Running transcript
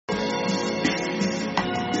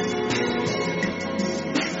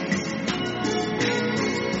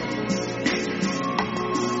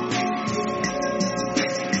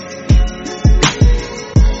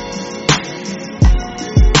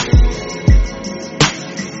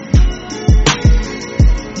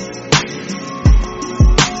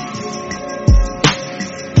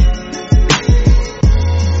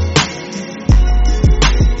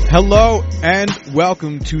Hello and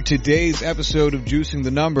welcome to today's episode of Juicing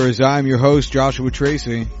the Numbers. I'm your host, Joshua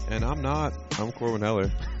Tracy. And I'm not. I'm Corwin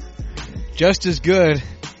Heller. Just as good,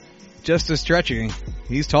 just as stretchy.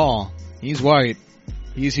 He's tall. He's white.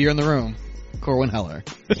 He's here in the room. Corwin Heller.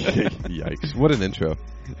 Yikes. What an intro.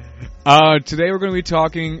 Today we're going to be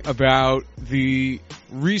talking about the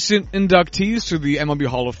recent inductees to the MLB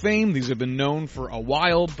Hall of Fame. These have been known for a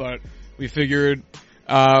while, but we figured,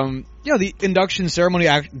 the induction ceremony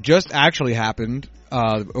just actually happened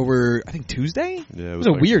over, I think, Tuesday? Yeah, it was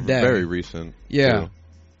a weird day. Very recent. Yeah.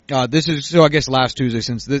 This is, so I guess last Tuesday,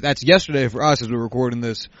 since that's yesterday for us as we're recording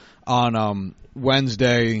this on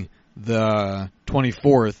Wednesday the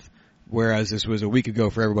 24th, whereas this was a week ago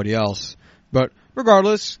for everybody else. But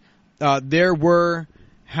regardless, there were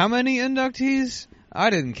how many inductees? I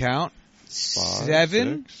didn't count.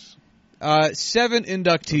 7? 7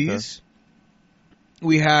 inductees. Okay.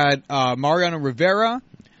 We had Mariano Rivera,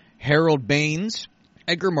 Harold Baines,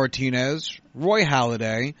 Edgar Martinez, Roy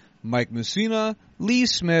Halladay, Mike Mussina, Lee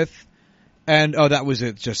Smith, and that was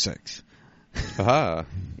it, just 6. Aha.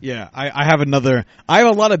 Yeah, I have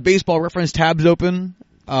a lot of baseball reference tabs open.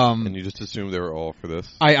 And you just assumed they were all for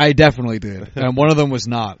this? I definitely did. And one of them was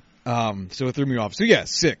not. So it threw me off. So yeah,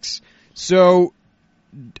 6. So,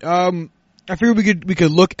 I figured we could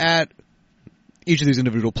look at each of these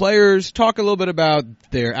individual players, talk a little bit about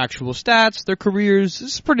their actual stats, their careers.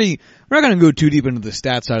 This is we're not going to go too deep into the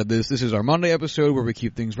stats side of this. This is our Monday episode where we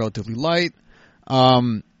keep things relatively light.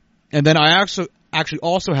 And then I actually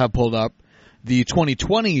also have pulled up the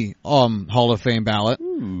 2020 Hall of Fame ballot.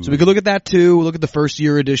 Ooh. So we could look at that too. We'll look at the first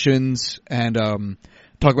year editions and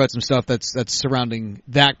talk about some stuff that's surrounding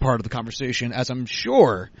that part of the conversation, as I'm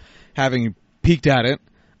sure, having peeked at it,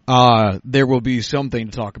 there will be something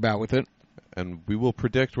to talk about with it. And we will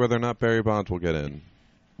predict whether or not Barry Bonds will get in.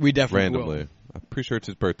 We definitely randomly. will. I'm pretty sure it's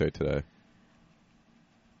his birthday today.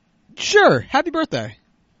 Sure. Happy birthday.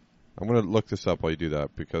 I'm going to look this up while you do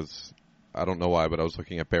that because I don't know why, but I was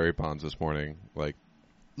looking at Barry Bonds this morning. Like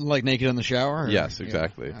naked in the shower? Or? Yes,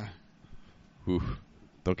 exactly. Yeah. Oof.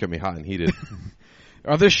 Don't get me hot and heated.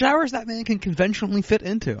 Are there showers that man can conventionally fit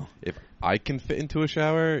into? If I can fit into a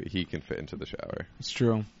shower, he can fit into the shower. It's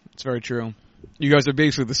true. It's very true. You guys are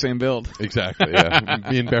basically the same build. Exactly, yeah.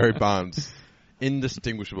 Me and Barry Bonds.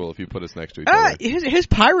 Indistinguishable if you put us next to each other. His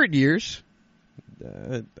pirate years.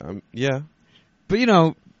 Yeah.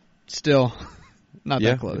 But, still not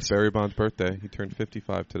that close. It's Barry Bonds' birthday. He turned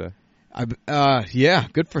 55 today. Yeah,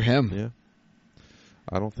 good for him. Yeah.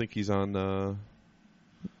 I don't think he's on...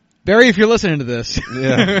 Barry, if you're listening to this,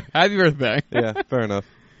 yeah. Happy birthday. Yeah, fair enough.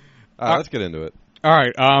 Let's get into it. All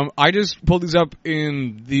right. I just pulled these up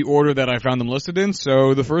in the order that I found them listed in.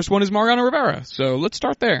 So the first one is Mariano Rivera. So let's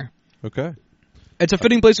start there. Okay. It's a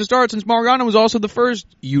fitting place to start since Mariano was also the first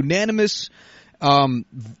unanimous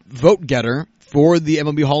vote getter for the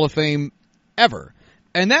MLB Hall of Fame ever.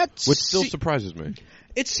 And that's... Which still surprises me.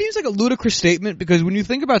 It seems like a ludicrous statement because when you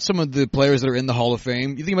think about some of the players that are in the Hall of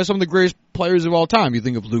Fame, you think about some of the greatest players of all time. You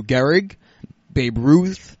think of Lou Gehrig, Babe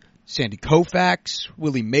Ruth, Sandy Koufax,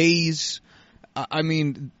 Willie Mays...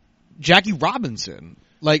 Jackie Robinson.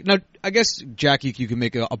 Now, I guess, Jackie, you can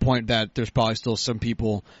make a point that there's probably still some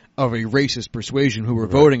people of a racist persuasion who were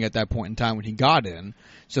voting at that point in time when he got in,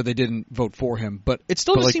 so they didn't vote for him. But it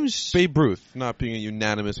still seems... Babe Ruth not being a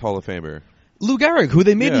unanimous Hall of Famer. Lou Gehrig, who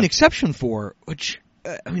they made an exception for, which,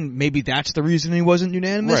 maybe that's the reason he wasn't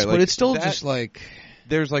unanimous, but it's still just like...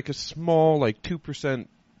 There's a small, 2%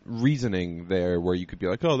 reasoning there where you could be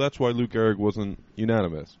like, oh, that's why Lou Gehrig wasn't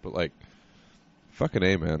unanimous. But, fucking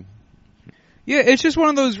A, man. Yeah, it's just one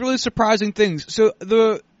of those really surprising things. So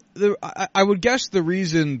I would guess the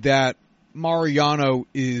reason that Mariano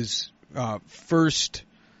is first,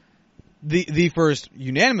 the first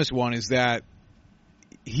unanimous one is that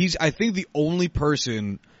he's, I think, the only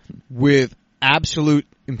person with absolute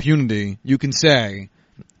impunity you can say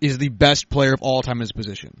is the best player of all time in his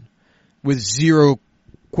position, with zero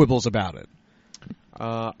quibbles about it.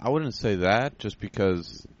 I wouldn't say that, just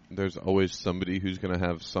because there's always somebody who's going to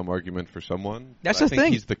have some argument for someone. That's the thing. I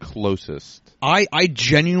think he's the closest. I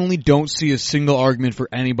genuinely don't see a single argument for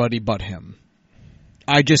anybody but him.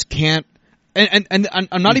 I just can't. And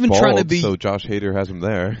I'm not even trying to be. So Josh Hader has him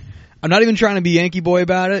there. I'm not even trying to be Yankee boy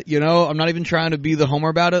about it, I'm not even trying to be the homer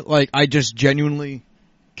about it. I just genuinely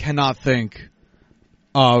cannot think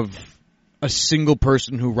of a single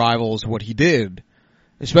person who rivals what he did,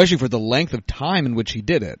 especially for the length of time in which he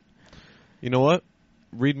did it. You know what?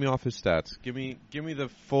 Read me off his stats. Give me the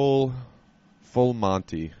full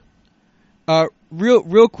Monty.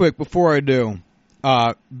 Real quick before I do,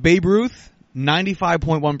 Babe Ruth,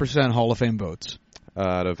 95.1% Hall of Fame votes.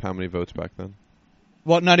 Out of how many votes back then?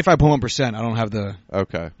 Well, 95.1%. I don't have the...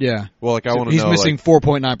 Okay. Yeah. Well, like I want to He's know. missing Like,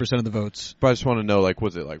 4.9% of the votes. but I just want to know, like,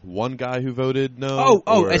 was it like one guy who voted no?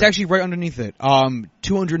 Oh, it's actually right underneath it.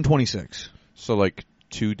 226. So like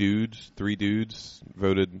 2 dudes, 3 dudes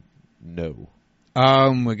voted no.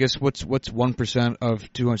 I guess what's 1%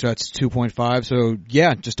 of 200? So that's 2.5. So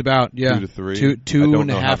yeah, just about 2 to 3. Two I don't and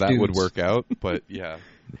a know how half that dudes. would work out, but yeah.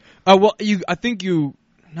 Oh well, I think you.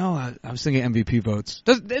 No, I was thinking MVP votes.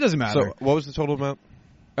 It doesn't matter. So what was the total amount?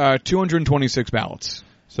 226 ballots.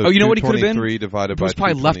 So Oh, you know what he could have been? 223 divided It by was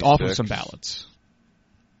probably left off of 226. some ballots.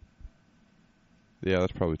 Yeah,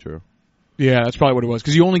 that's probably true. Yeah, that's probably what it was.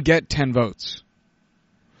 Because you only get 10 votes.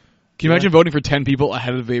 Can you imagine voting for 10 people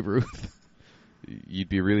ahead of Babe Ruth? You'd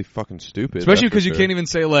be really fucking stupid. Especially because you can't even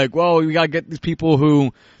say like, well, we gotta get these people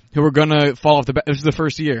who were gonna fall off the. This was the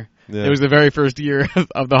first year. Yeah. It was the very first year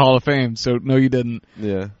of the Hall of Fame. So no, you didn't.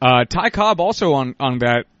 Yeah. Ty Cobb also on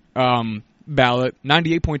that ballot,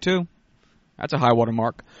 98.2. That's a high water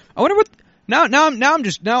mark. I wonder what. Now I'm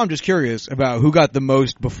just curious about who got the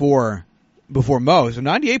most before Mo. So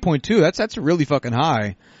 98.2. That's really fucking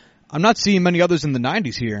high. I'm not seeing many others in the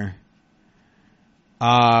 90s here.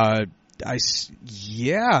 That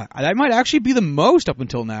might actually be the most up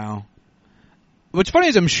until now. What's funny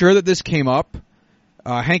is I'm sure that this came up.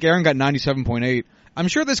 Hank Aaron got 97.8. I'm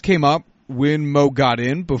sure this came up when Mo got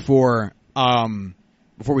in before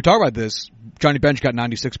we talk about this. Johnny Bench got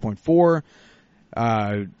 96.4.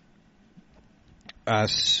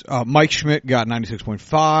 Mike Schmidt got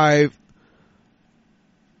 96.5.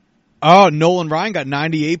 Oh, Nolan Ryan got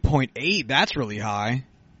 98.8. That's really high.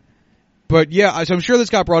 But yeah, so I'm sure this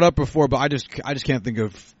got brought up before, but I just can't think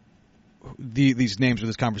of these names for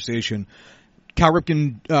this conversation. Cal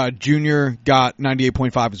Ripken Jr. got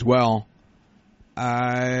 98.5 as well. Yeah,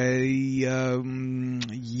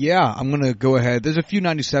 I'm gonna go ahead. There's a few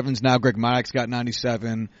 97s now. Greg Maddox got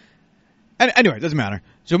 97. And anyway, it doesn't matter.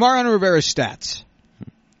 So Mariano Rivera's stats.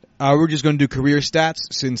 We're just going to do career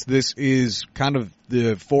stats since this is kind of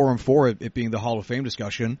the forum for it being the Hall of Fame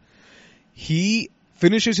discussion. He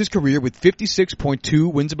finishes his career with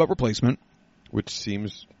 56.2 wins above replacement. Which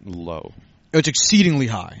seems low. It's exceedingly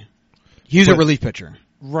high. He's a relief pitcher.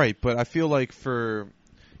 Right, but I feel like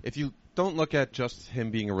if you don't look at just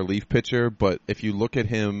him being a relief pitcher, but if you look at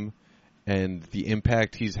him and the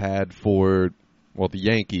impact he's had for, well, the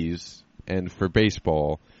Yankees and for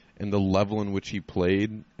baseball, and the level in which he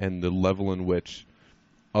played, and the level in which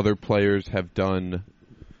other players have done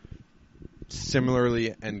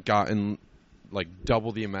similarly and gotten like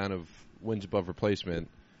double the amount of wins above replacement,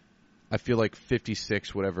 I feel like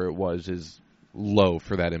 56, whatever it was, is low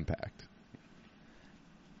for that impact.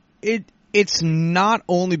 It's not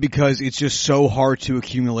only because it's just so hard to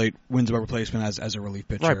accumulate wins above replacement as a relief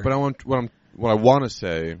pitcher. Right, but what I want to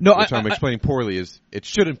say, which I'm explaining poorly, is it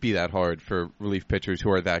shouldn't be that hard for relief pitchers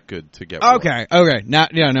who are that good to get. Okay. Now,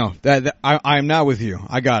 yeah, no, I'm now with you.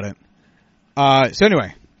 I got it. So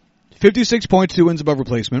anyway, 56.2 wins above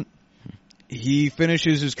replacement. He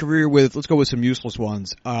finishes his career with, let's go with some useless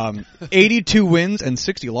ones, 82 wins and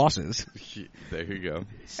 60 losses. There you go.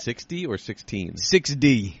 60 or 16?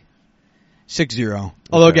 6D. 6-0.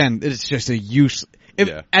 Although, again, it's just a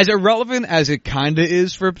as irrelevant as it kind of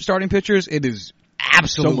is for starting pitchers, it is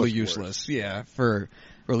absolutely so useless. Yeah, for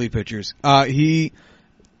relief pitchers. He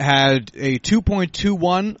had a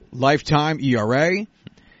 2.21 lifetime ERA.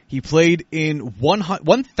 He played in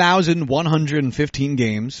 1,115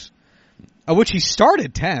 games, of which he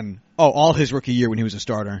started 10. Oh, all his rookie year when he was a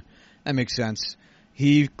starter. That makes sense.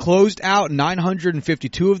 He closed out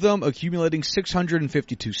 952 of them, accumulating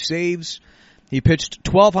 652 saves. He pitched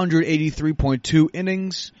 1,283.2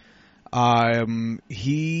 innings. All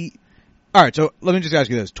right, so let me just ask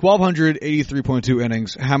you this. 1,283.2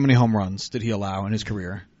 innings. How many home runs did he allow in his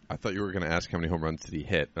career? I thought you were going to ask how many home runs did he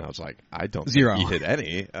hit, and I was like, I don't Zero. think he hit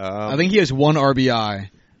any. I think he has 1 RBI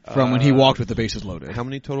from when he walked with the bases loaded. How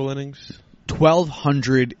many total innings?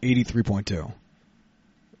 1,283.2.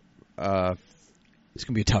 It's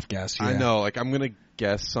going to be a tough guess. Yeah. I know. Like, I'm going to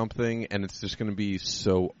guess something, and it's just going to be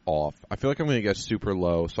so off. I feel like I'm going to guess super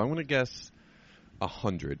low, so I'm going to guess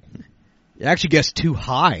 100. You actually guessed too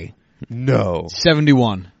high. No.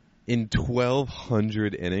 71. In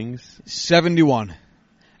 1,200 innings? 71.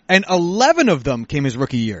 And 11 of them came his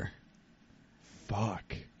rookie year.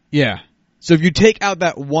 Fuck. Yeah. So if you take out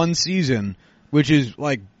that one season, which is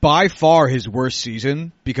like by far his worst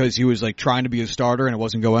season because he was like trying to be a starter and it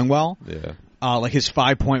wasn't going well. Yeah. Like his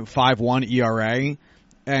 5.51 ERA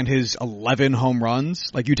and his 11 home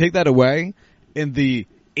runs. Like you take that away, in the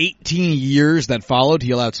 18 years that followed,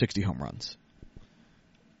 he allowed 60 home runs.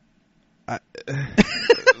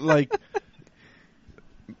 Like,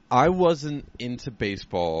 I wasn't into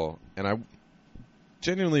baseball, and I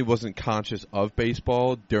genuinely wasn't conscious of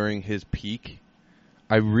baseball during his peak.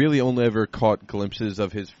 I really only ever caught glimpses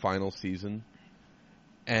of his final season,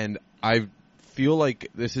 and I feel like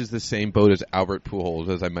this is the same boat as Albert Pujols,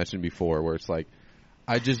 as I mentioned before, where it's like,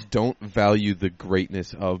 I just don't value the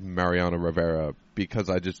greatness of Mariano Rivera because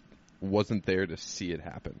I just wasn't there to see it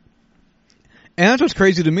happen. And that's what's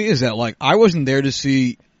crazy to me is that, like, I wasn't there to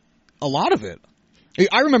see a lot of it.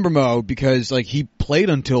 I remember Mo because, like, he played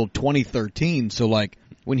until 2013. So, like,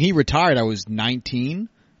 when he retired, I was 19.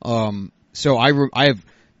 So I have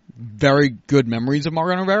very good memories of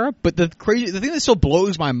Mariano Rivera. But the thing that still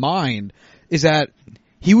blows my mind is that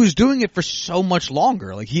he was doing it for so much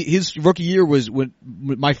longer. Like, his rookie year was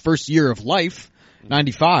my first year of life,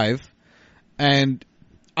 95. And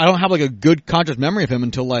I don't have, like, a good conscious memory of him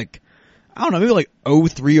until, like, I don't know, maybe like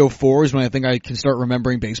 03, 04 is when I think I can start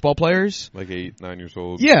remembering baseball players. Like 8, 9 years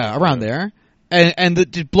old. Yeah, around there. And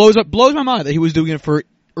it blows my mind that he was doing it for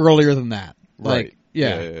earlier than that. Right. Like,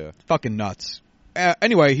 yeah. Fucking nuts.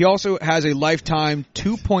 Anyway, he also has a lifetime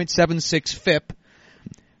 2.76 FIP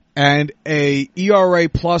and a ERA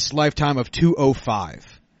plus lifetime of 2.05.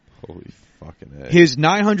 Holy fucking heck. His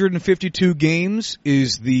 952 games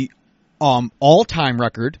is the all-time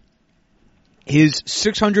record. His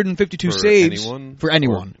 652 saves for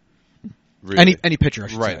anyone. Really? Any pitcher, I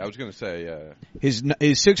should say. Right, I was going to say, yeah. His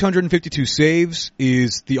 652 saves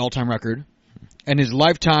is the all-time record, and his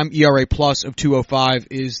lifetime ERA plus of 2.05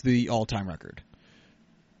 is the all-time record.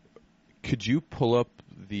 Could you pull up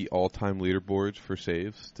the all-time leaderboards for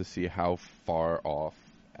saves to see how far off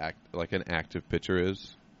an active pitcher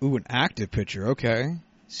is? Ooh, an active pitcher, okay.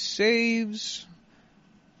 Saves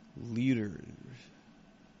leaders.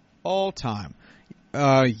 All time.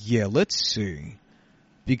 Yeah, let's see.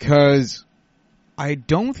 Because I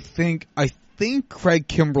think Craig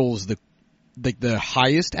Kimbrell's the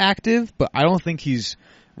highest active, but I don't think he's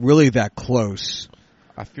really that close.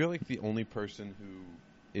 I feel like the only person who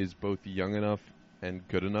is both young enough and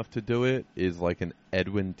good enough to do it is like an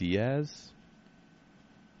Edwin Diaz.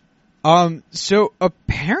 So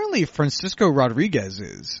apparently Francisco Rodriguez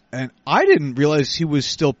is, and I didn't realize he was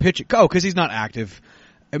still pitching. Oh, because he's not active.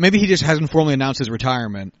 Maybe he just hasn't formally announced his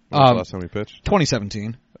retirement. When was the last time he pitched?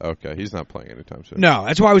 2017. Okay, he's not playing anytime soon. No,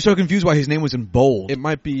 that's why I was so confused why his name was in bold. It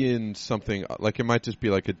might be in something, like it might just be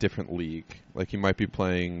like a different league. Like he might be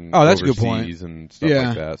playing that's overseas a good point. And stuff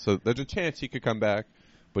like that. So there's a chance he could come back,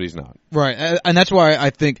 but he's not. Right, and that's why I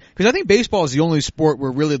think baseball is the only sport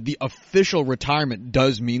where really the official retirement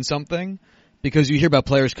does mean something, because you hear about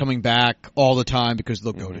players coming back all the time because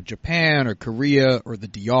they'll go to Japan or Korea or the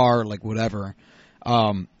DR, like whatever.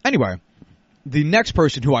 Anyway, the next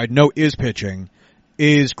person who I know is pitching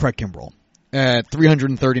is Craig Kimbrell at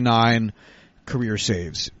 339 career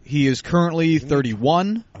saves. He is currently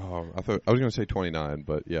 31. Oh, I was going to say 29,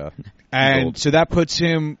 but yeah. And so that puts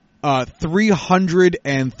him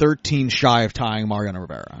 313 shy of tying Mariano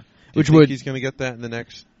Rivera. Do you think he's going to get that in the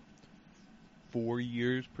next 4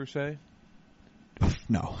 years, per se?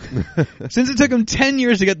 No. Since it took him 10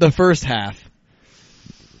 years to get the first half.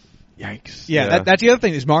 Yikes. Yeah. That's the other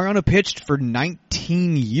thing, is Mariano pitched for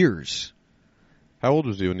 19 years. How old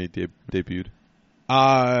was he when he debuted?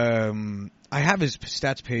 I have his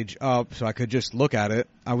stats page up, so I could just look at it.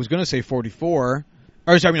 I was going to say 44.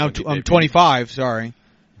 Or, sorry, I'm 25, sorry.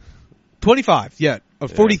 25, yeah.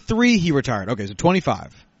 43 he retired. Okay, so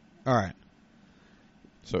 25. All right.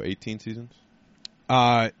 So 18 seasons?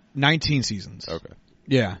 19 seasons. Okay.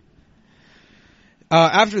 Yeah.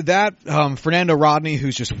 After that, Fernando Rodney,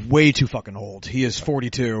 who's just way too fucking old. He is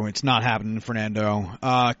 42. It's not happening, Fernando.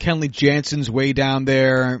 Kenley Jansen's way down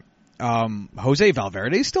there. Jose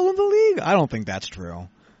Valverde's still in the league? I don't think that's true.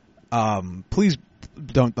 Please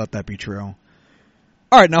don't let that be true.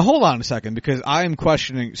 All right, now hold on a second, because I am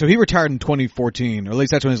questioning. So he retired in 2014, or at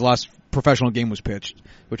least that's when his last professional game was pitched,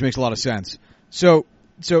 which makes a lot of sense. So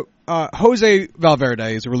Jose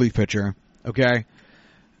Valverde is a relief pitcher, okay?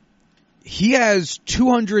 He has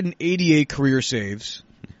 288 career saves.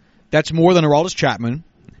 That's more than Aroldis Chapman.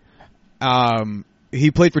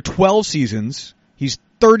 He played for 12 seasons. He's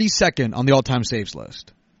 32nd on the all-time saves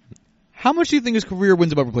list. How much do you think his career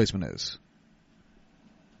wins above replacement is?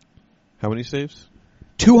 How many saves?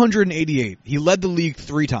 288. He led the league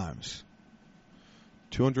 3 times.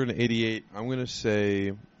 288. I'm going to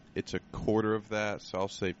say it's a quarter of that, so I'll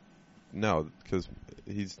say no, because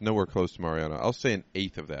he's nowhere close to Mariano. I'll say an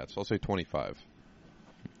eighth of that, so I'll say 25.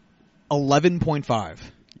 11.5.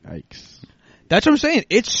 Yikes. That's what I'm saying.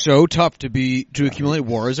 It's so tough to accumulate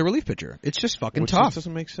WAR as a relief pitcher. It's just fucking tough. Which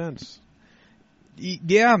doesn't make sense.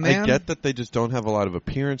 Yeah, man. I get that they just don't have a lot of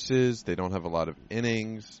appearances. They don't have a lot of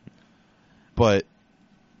innings. But,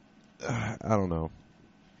 I don't know.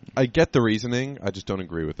 I get the reasoning. I just don't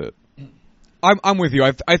agree with it. I'm with you.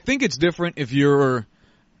 I think it's different if you're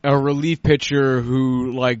a relief pitcher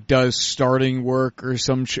who like does starting work or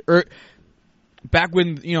some or back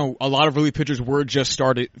when a lot of relief pitchers were just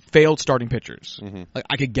failed starting pitchers. Mm-hmm. Like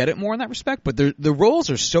I could get it more in that respect, but the roles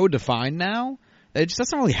are so defined now that it just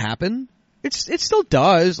doesn't really happen. It still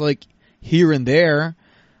does like here and there,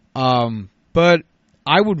 but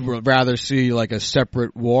I would rather see like a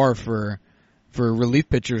separate WAR for relief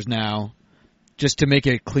pitchers now, just to make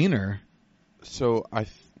it cleaner. So I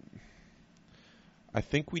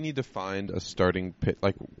think we need to find a starting pit.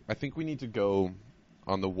 Like I think we need to go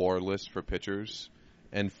on the WAR list for pitchers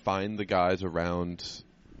and find the guys around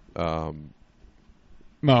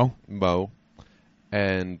Mo,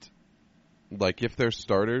 and like if they're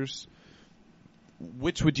starters,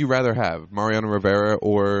 which would you rather have, Mariano Rivera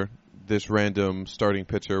or this random starting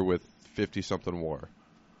pitcher with 50-something WAR?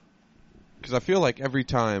 Because I feel like every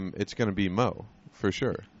time it's going to be Mo for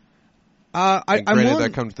sure. Granted,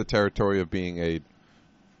 that comes to the territory of being a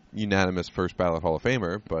unanimous first ballot Hall of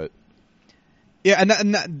Famer, but yeah, and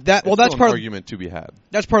that's an part argument to be had.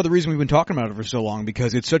 That's part of the reason we've been talking about it for so long,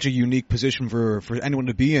 because it's such a unique position for anyone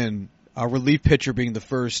to be in. A relief pitcher being the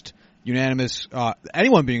first unanimous,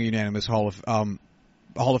 anyone being a unanimous Hall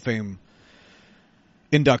of Fame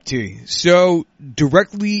inductee. So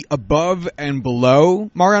directly above and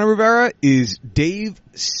below Mariano Rivera is Dave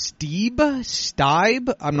Stieb.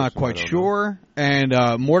 I'm not quite sure, and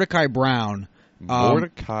Mordecai Brown.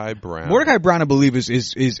 Mordecai Brown. Mordecai Brown, I believe,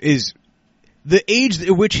 is the age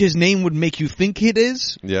at which his name would make you think it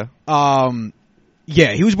is. Yeah.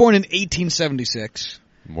 Yeah, he was born in 1876.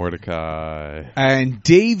 Mordecai. And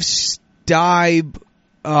Dave Stieb,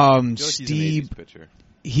 Steve. he's an 80s pitcher.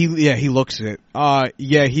 He looks it.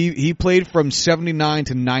 He played from 79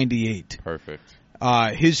 to 98. Perfect.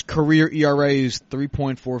 His career ERA is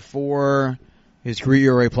 3.44. His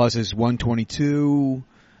career ERA plus is 1.22.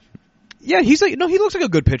 Yeah, he looks like a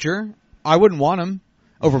good pitcher. I wouldn't want him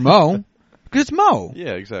over Mo because it's Mo.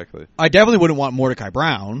 Yeah, exactly. I definitely wouldn't want Mordecai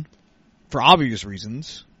Brown for obvious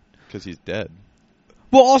reasons. Because he's dead.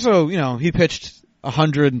 Well, also, he pitched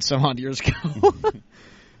 100 and some odd years ago.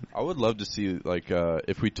 I would love to see, like,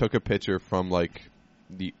 if we took a pitcher from, like,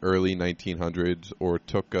 the early 1900s or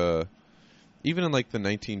took even in, like, the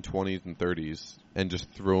 1920s and 30s and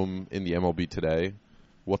just threw him in the MLB today,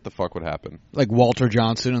 what the fuck would happen? Like Walter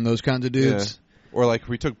Johnson and those kinds of dudes? Yeah. Or, like, if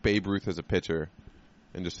we took Babe Ruth as a pitcher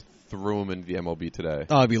and just threw him into the MLB today.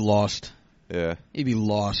 Oh, he'd be lost. Yeah. He'd be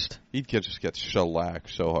lost. He'd just get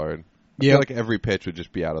shellacked so hard. I Yeah. feel like every pitch would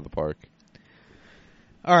just be out of the park.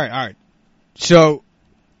 All right. So,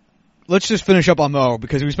 let's just finish up on Mo,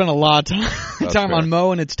 because we spent a lot of time on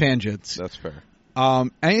Mo and its tangents. That's fair.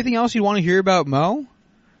 Anything else you want to hear about Mo?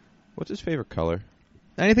 What's his favorite color?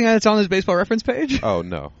 Anything that's on his baseball reference page? Oh,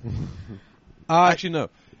 no. Actually, no.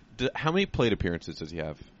 How many plate appearances does he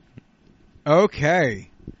have?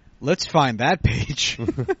 Okay. Let's find that page.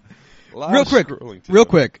 Real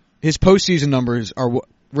quick. His postseason numbers are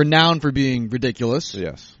renowned for being ridiculous.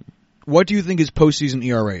 Yes. What do you think his postseason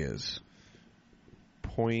ERA is?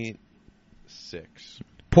 0.6.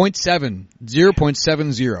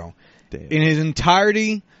 0.70. Damn. In his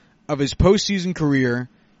entirety of his postseason career,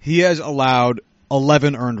 he has allowed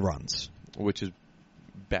 11 earned runs. Which is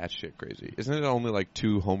batshit crazy. Isn't it only like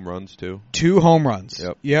 2 home runs, too? 2 home runs.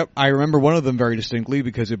 Yep. I remember one of them very distinctly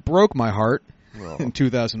because it broke my heart Oh. in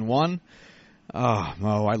 2001. Oh,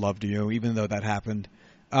 Mo, I loved you, even though that happened.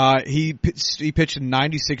 He pitched in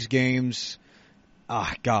 96 games.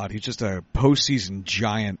 God, he's just a postseason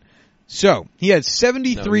giant. So, he had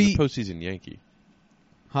 73... No, he's a postseason Yankee.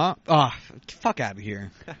 Huh? Fuck out of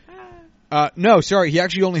here. No, sorry, he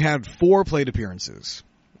actually only had 4 plate appearances.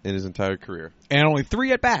 In his entire career. And only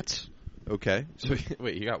 3 at-bats. Okay. So,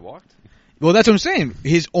 wait, he got walked? Well, that's what I'm saying.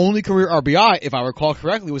 His only career RBI, if I recall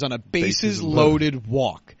correctly, was on a bases-loaded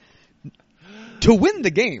walk. To win the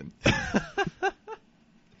game.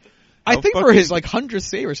 I think for his, 100th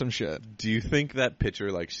save or some shit. Do you think that pitcher,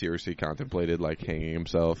 seriously contemplated, hanging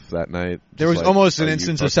himself that night? There was almost an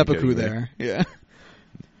instance of seppuku there. Yeah.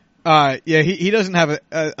 He doesn't have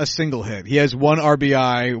a single hit. He has 1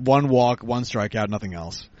 RBI, 1 walk, 1 strikeout, nothing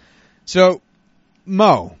else. So,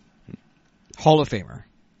 Mo, Hall of Famer.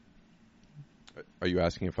 Are you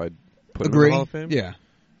asking if I'd put him in Agree? the Hall of Fame? Yeah.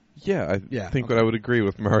 Yeah, I think that I would agree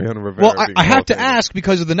with Mariano Rivera. Well, I have to ask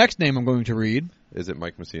because of the next name I'm going to read. Is it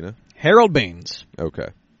Mike Messina? Harold Baines. Okay.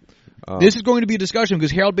 This is going to be a discussion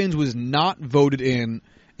because Harold Baines was not voted in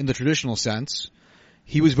the traditional sense.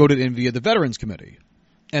 he was voted in via the Veterans Committee.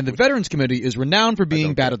 And the Veterans Committee is renowned for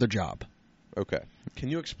being bad at their job. Okay. Can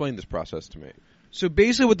you explain this process to me? So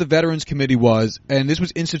basically what the Veterans Committee was, and this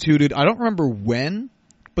was instituted, I don't remember when,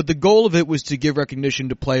 but the goal of it was to give recognition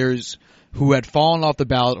to players who had fallen off the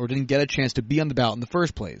ballot or didn't get a chance to be on the ballot in the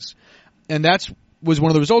first place. And was one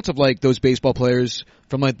of the results of like those baseball players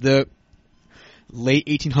from like the late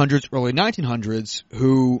 1800s, early 1900s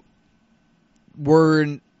who were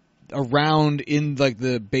around in like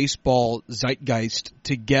the baseball zeitgeist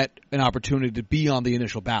to get an opportunity to be on the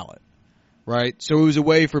initial ballot, right? So it was a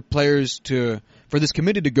way for for this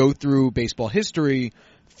committee to go through baseball history,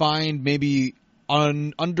 find maybe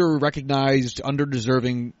under-recognized,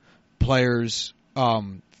 under-deserving players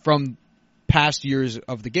from past years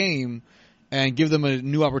of the game and give them a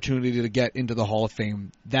new opportunity to get into the Hall of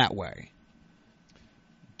Fame that way.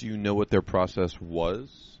 Do you know what their process was?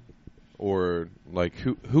 Or, like,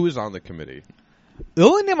 who is on the committee? The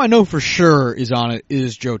only name I know for sure is on it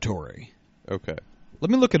is Joe Torre. Okay.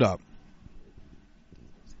 Let me look it up.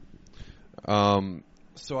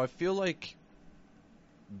 So I feel like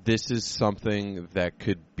this is something that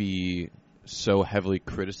could be so heavily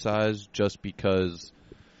criticized just because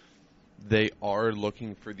they are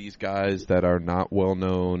looking for these guys that are not well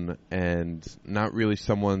known and not really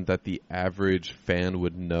someone that the average fan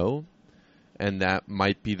would know. And that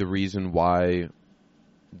might be the reason why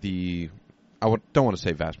don't want to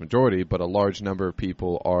say vast majority, but a large number of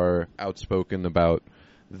people are outspoken about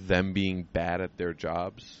them being bad at their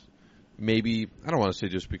jobs. Maybe, I don't want to say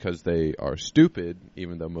just because they are stupid,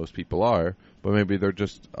 even though most people are, but maybe they're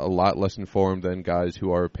just a lot less informed than guys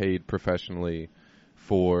who are paid professionally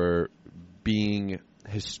for being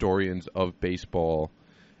historians of baseball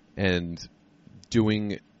and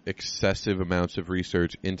doing excessive amounts of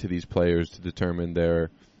research into these players to determine their,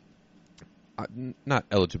 not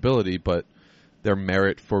eligibility, but their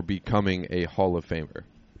merit for becoming a Hall of Famer.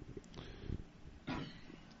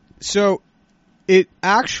 So, it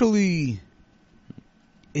actually,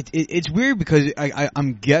 it's weird because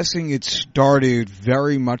I'm guessing it started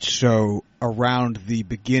very much so around the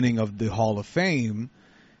beginning of the Hall of Fame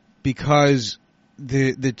because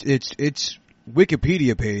its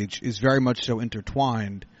Wikipedia page is very much so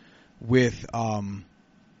intertwined with the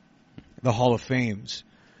Hall of Fames.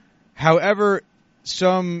 However,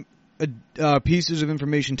 some pieces of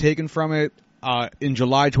information taken from it, in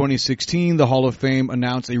July 2016, the Hall of Fame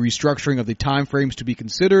announced a restructuring of the time frames to be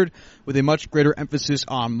considered with a much greater emphasis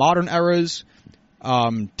on modern eras.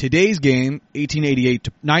 Today's game,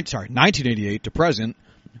 1988 to present,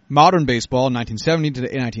 modern baseball, 1970 to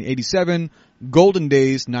 1987, golden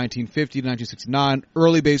days, 1950 to 1969,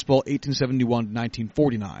 early baseball, 1871 to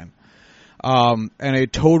 1949. And a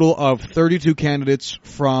total of 32 candidates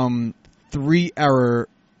from 3 eras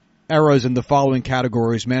in the following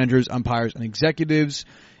categories: managers, umpires, and executives,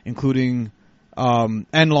 including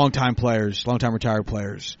and longtime retired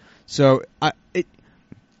players. So I'm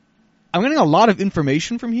getting a lot of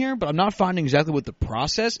information from here, but I'm not finding exactly what the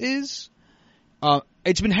process is.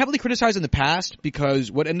 It's been heavily criticized in the past because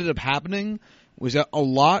what ended up happening was that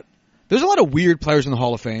there's a lot of weird players in the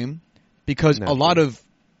Hall of Fame because a lot of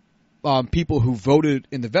people who voted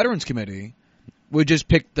in the Veterans Committee would just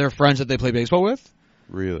pick their friends that they play baseball with.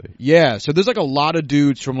 Really? Yeah, so there's like a lot of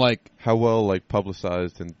dudes from like... How well like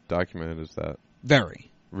publicized and documented is that?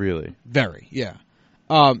 Very. Really? Very, yeah.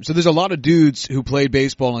 So there's a lot of dudes who played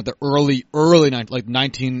baseball in like the early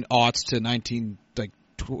 19-aughts to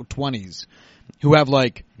 20s who have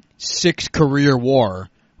like 6 career WAR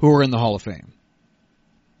who are in the Hall of Fame.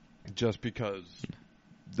 Just because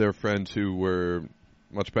their friends who were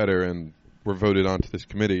much better and were voted onto this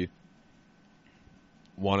committee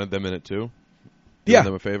wanted them in it too? Doing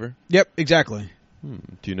them a favor? Yep, exactly. Do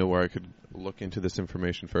you know where I could look into this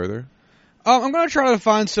information further? I'm going to try to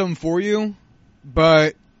find some for you,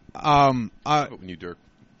 but I love it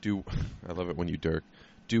when you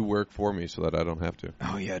do work for me so that I don't have to.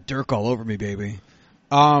 Oh yeah, Dirk all over me, baby.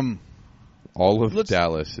 All of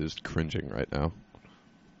Dallas is cringing right now.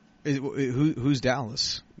 Who's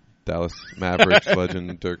Dallas? Dallas Mavericks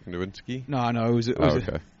legend Dirk Nowitzki? No, it was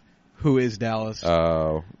okay. Who is Dallas?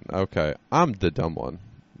 Oh, okay. I'm the dumb one.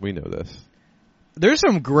 We know this. There's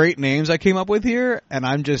some great names I came up with here, and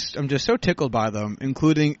I'm just so tickled by them,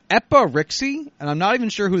 including Epa Rixey, and I'm not even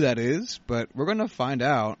sure who that is, but we're gonna find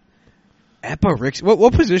out. Epa Rixey.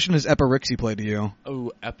 What position does Epa Rixey play to you?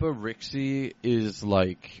 Oh, Epa Rixey is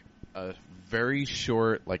like a very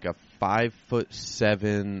short, like a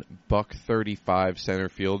 5'7", $135 center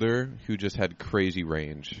fielder who just had crazy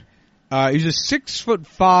range. He's a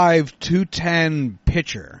 6'5", 210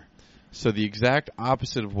 pitcher. So the exact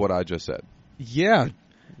opposite of what I just said. Yeah.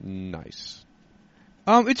 Nice.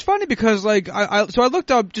 It's funny because like I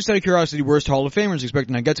looked up just out of curiosity worst Hall of Famers,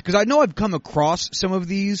 expecting I get because I know I've come across some of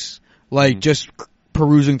these like just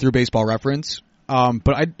perusing through Baseball Reference.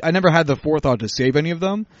 But I never had the forethought to save any of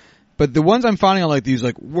them. But the ones I'm finding on like these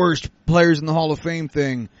like worst players in the Hall of Fame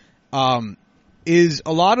thing, is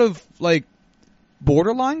a lot of like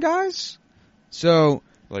borderline guys. So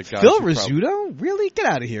Like guys Phil who Rizzuto, really? Get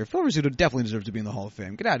out of here. Phil Rizzuto definitely deserves to be in the Hall of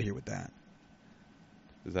Fame. Get out of here with that.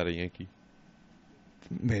 Is that a Yankee?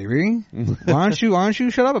 Maybe. Why don't you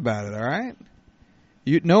shut up about it? All right.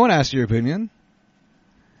 No one asked your opinion.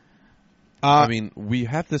 I mean, we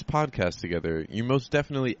have this podcast together. You most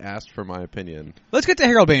definitely asked for my opinion. Let's get to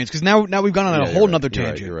Harold Baines because now we've gone on a whole nother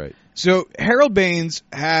tangent. You're right. So Harold Baines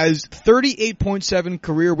has 38.7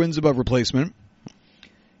 career wins above replacement.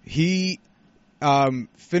 He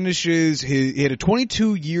finishes he had a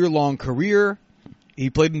 22-year-long career. He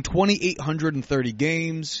played in 2,830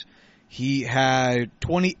 games. He had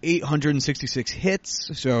 2,866 hits,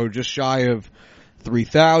 so just shy of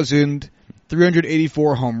 3,000.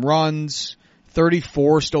 384 home runs,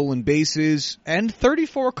 34 stolen bases, and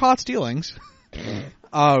 34 caught stealings,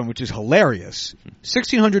 which is hilarious.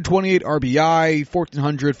 1,628 RBI,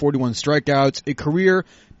 1,441 strikeouts, a career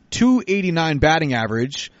 289 batting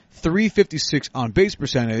average, 356 on base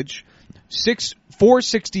percentage,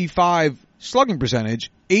 465 slugging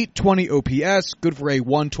percentage, 820 OPS, good for a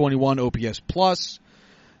 121 OPS plus.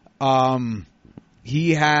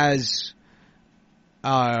 He has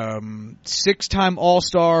 6-time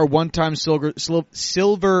All-Star, 1-time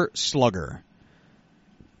Silver Slugger.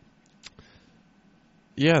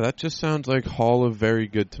 Yeah, that just sounds like Hall of Very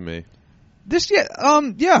Good to me. This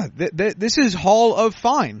is Hall of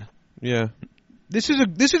Fine. Yeah. This is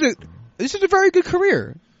a very good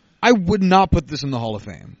career. I would not put this in the Hall of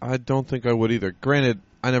Fame. I don't think I would either. Granted,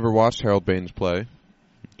 I never watched Harold Baines play.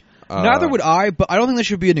 Neither would I, but I don't think that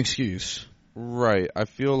should be an excuse. Right. I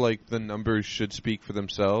feel like the numbers should speak for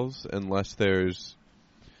themselves unless there's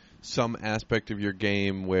some aspect of your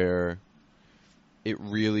game where it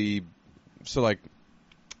really... So, like,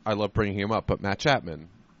 I love bringing him up, but Matt Chapman,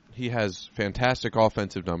 he has fantastic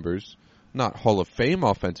offensive numbers. Not Hall of Fame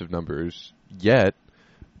offensive numbers yet,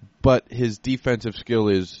 but his defensive skill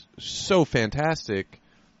is so fantastic,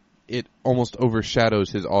 it almost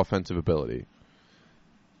overshadows his offensive ability.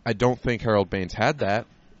 I don't think Harold Baines had that.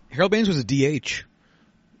 Harold Baines was a DH.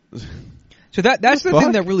 So that's the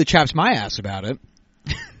thing that really chaps my ass about it,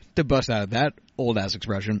 to bust out of that old-ass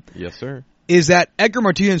expression. Yes, sir. Is that Edgar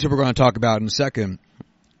Martinez, who we're going to talk about in a second,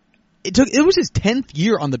 it was his 10th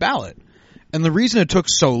year on the ballot. And the reason it took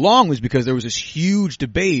so long was because there was this huge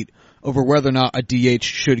debate over whether or not a DH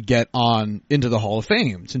should get on into the Hall of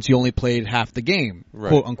Fame, since he only played half the game, right.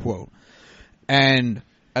 quote unquote. And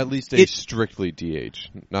at least a strictly DH,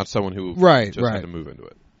 not someone who had to move into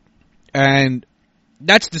it. And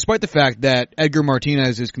that's despite the fact that Edgar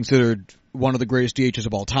Martinez is considered one of the greatest DHs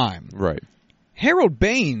of all time. Right. Harold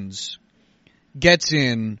Baines gets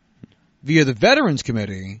in via the Veterans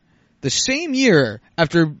Committee the same year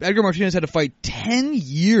after Edgar Martinez had to fight 10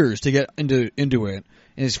 years to get into it,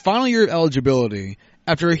 in his final year of eligibility,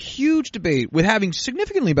 after a huge debate with having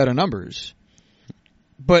significantly better numbers.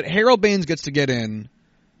 But Harold Baines gets to get in,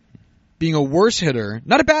 being a worse hitter,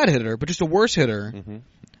 not a bad hitter, but just a worse hitter,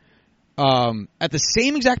 at the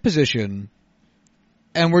same exact position,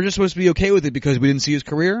 and we're just supposed to be okay with it because we didn't see his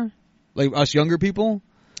career? Like us younger people?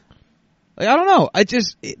 Like, I don't know.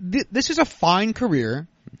 This is a fine career.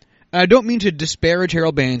 And I don't mean to disparage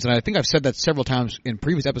Harold Baines, and I think I've said that several times in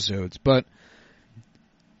previous episodes, but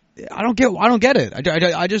I don't get it.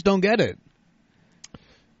 I just don't get it.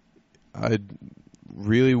 I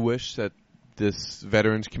really wish that this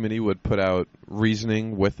Veterans Committee would put out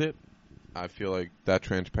reasoning with it. I feel like that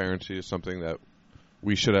transparency is something that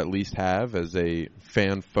we should at least have as a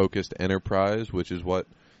fan-focused enterprise, which is what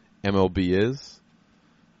MLB is.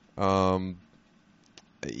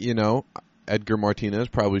 Edgar Martinez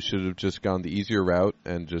probably should have just gone the easier route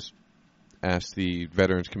and just asked the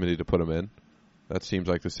Veterans Committee to put him in. That seems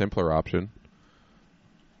like the simpler option.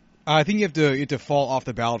 I think you have to fall off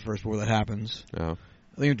the ballot first before that happens. Oh.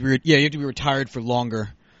 I think you have to be retired for longer.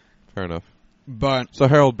 Fair enough. But so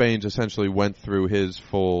Harold Baines essentially went through his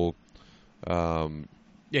full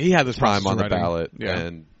he had this time on the ballot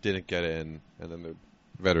and didn't get in, and then the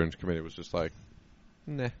Veterans Committee was just like,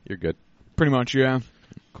 nah, you're good. Pretty much, yeah.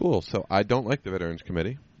 Cool. So I don't like the Veterans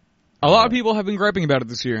Committee. A lot of people have been griping about it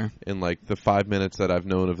this year. In like the 5 minutes that I've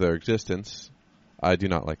known of their existence, I do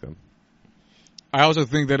not like them. I also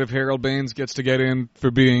think that if Harold Baines gets to get in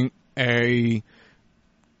for being a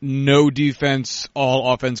no defense,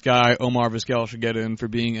 all offense guy, Omar Vizquel should get in for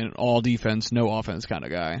being an all defense, no offense kind of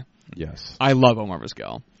guy. Yes. I love Omar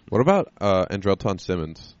Vizquel. What about Andrelton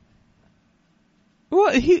Simmons?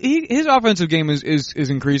 Well, his offensive game is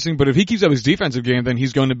increasing, but if he keeps up his defensive game, then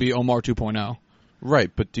he's going to be Omar 2.0. Right,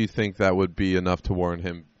 but do you think that would be enough to warrant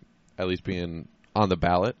him at least being on the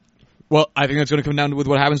ballot? Well, I think that's going to come down with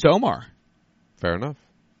what happens to Omar. Fair enough.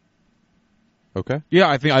 Okay. Yeah,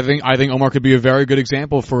 I think Omar could be a very good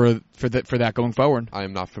example for that going forward. I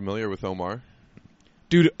am not familiar with Omar.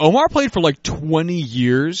 Dude, Omar played for like 20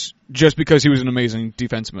 years just because he was an amazing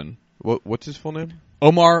defenseman. What's his full name?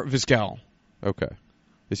 Omar Vizquel. Okay.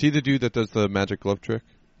 Is he the dude that does the magic glove trick?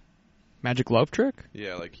 Magic glove trick?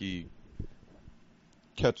 Yeah, like he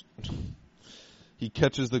catches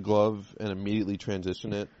the glove and immediately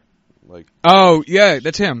transition it. Like, oh, yeah,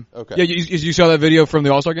 that's him. Okay. Yeah, you saw that video from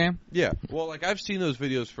the All-Star game? yeah. Well, like I've seen those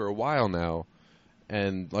videos for a while now,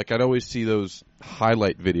 and like I'd always see those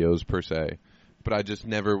highlight videos per se, but I just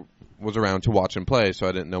never was around to watch him play, so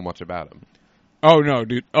I didn't know much about him. Oh, no,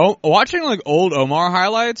 dude. Oh, watching like old Omar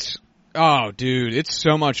highlights, oh, dude, it's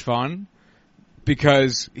so much fun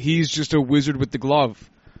because he's just a wizard with the glove.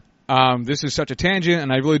 This is such a tangent,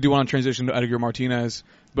 and I really do want to transition to Edgar Martinez,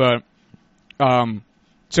 but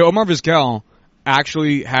so Omar Vizquel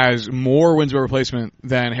actually has more wins by replacement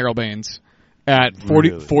than Harold Baines at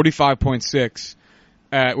 45.6.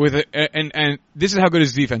 And this is how good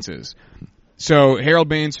his defense is. So Harold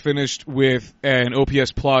Baines finished with an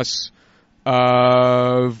OPS plus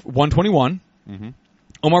of 121. Mm-hmm.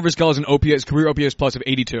 Omar Vizquel has an career OPS plus of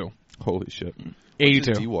 82. Holy shit. 82. What's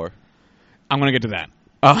his D-WAR? I'm going to get to that.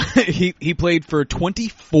 He played for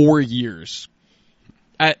 24 years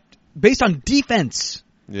based on defense.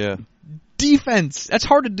 Yeah. Defense. That's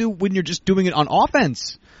hard to do when you're just doing it on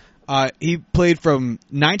offense. He played from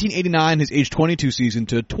 1989, his age 22 season,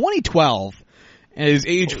 to 2012, and his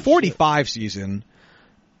age 45 season.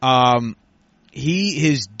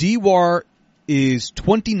 His D-WAR is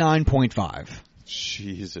 29.5.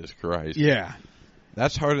 Jesus Christ. Yeah.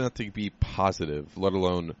 That's hard enough to be positive, let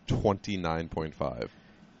alone 29.5.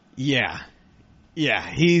 Yeah. Yeah,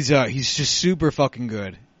 he's just super fucking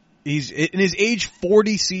good. He's in his age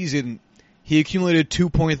 40 season, he accumulated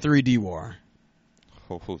 2.3 D-WAR.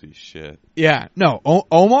 Holy shit. Yeah, no,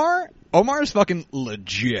 Omar is fucking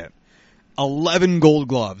legit. 11 gold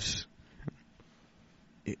gloves.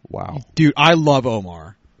 Wow. Dude, I love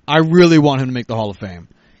Omar. I really want him to make the Hall of Fame.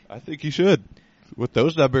 I think he should. With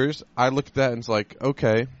those numbers, I looked at that and was like,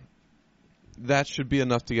 okay, that should be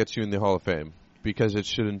enough to get you in the Hall of Fame. Because it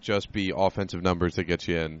shouldn't just be offensive numbers that get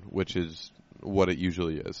you in, which is what it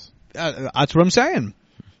usually is. That's what I'm saying.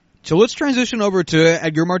 So let's transition over to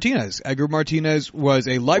Edgar Martinez. Edgar Martinez was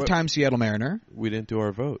a lifetime Seattle Mariner. We didn't do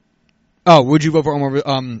our vote. Oh, would you vote for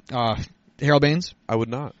Omar, Harold Baines? I would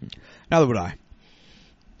not. Neither would I.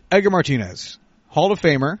 Edgar Martinez, Hall of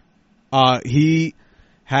Famer. He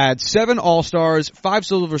had 7 All-Stars, 5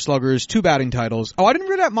 Silver Sluggers, 2 batting titles. Oh, I didn't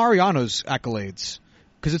read out Mariano's accolades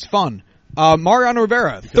because it's fun. Mariano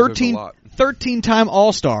Rivera, 13-time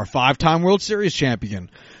All-Star, 5-time World Series champion,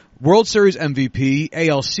 World Series MVP,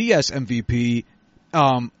 ALCS MVP,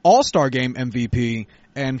 All-Star Game MVP,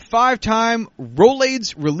 and 5-time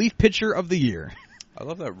Rolaids Relief Pitcher of the Year. I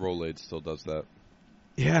love that Rolaids still does that.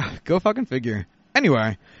 Yeah, go fucking figure.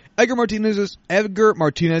 Anyway, Edgar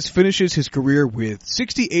Martinez finishes his career with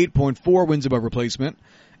 68.4 wins above replacement,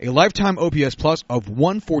 a lifetime OPS plus of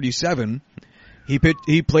 147.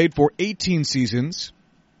 He played for 18 seasons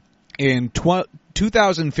in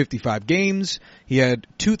 2,055 games. He had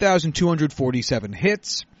 2,247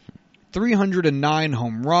 hits, 309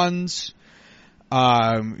 home runs.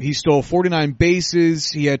 He stole 49 bases.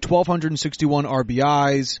 He had 1,261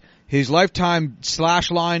 RBIs. His lifetime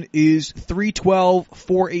slash line is 312,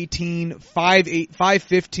 418,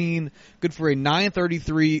 515. Good for a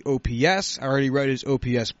 933 OPS. I already read his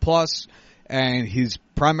OPS plus. And his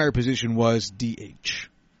primary position was DH.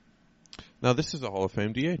 Now, this is a Hall of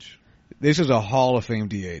Fame DH. This is a Hall of Fame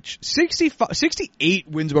DH. 68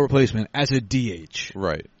 wins above replacement as a DH.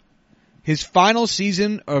 Right. His final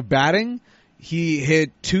season of batting, he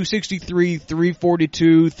hit 263,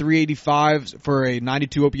 342, 385 for a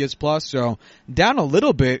 92 OPS plus. So down a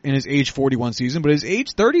little bit in his age 41 season, but his age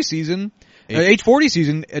 40 season, in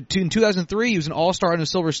 2003, he was an All-Star and a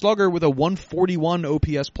Silver Slugger with a 141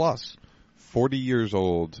 OPS plus. 40 years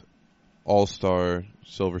old, All-Star,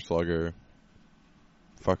 Silver Slugger,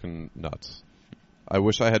 fucking nuts. I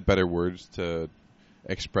wish I had better words to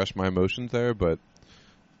express my emotions there, but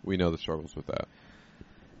we know the struggles with that.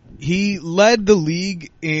 He led the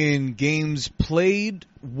league in games played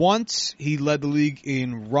once. He led the league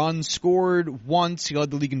in runs scored once. He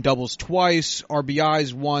led the league in doubles twice.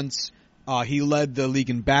 RBIs once. He led the league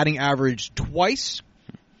in batting average twice.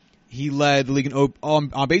 He led the league in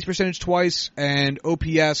on base percentage twice, and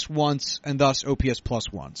OPS once, and thus OPS plus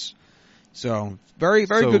once. So very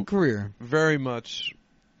good career. Very much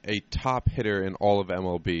a top hitter in all of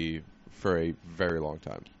MLB for a very long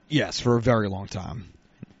time. Yes, for a very long time.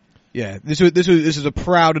 Yeah, this is a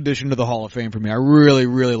proud addition to the Hall of Fame for me. I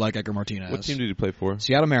really like Edgar Martinez. What team did he play for?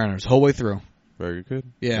 Seattle Mariners, whole way through. Very good.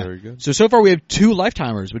 Yeah. Very good. So far we have 2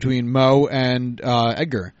 lifetimers between Mo and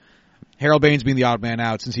Edgar. Harold Baines being the odd man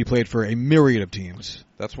out since he played for a myriad of teams.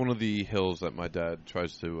 That's one of the hills that my dad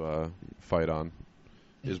tries to fight on.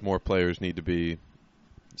 Is more players need to be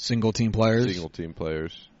Single team players. single team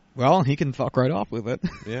players. Well, he can fuck right off with it.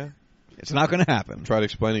 Yeah. It's not going to happen. Tried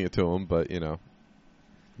explaining it to him, but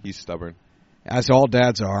he's stubborn. As all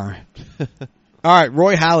dads are. All right,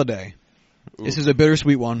 Roy Halladay. This is a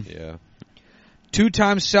bittersweet one. Yeah.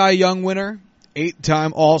 2-time Cy Young winner,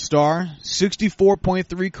 8-time All-Star,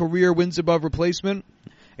 64.3 career wins above replacement,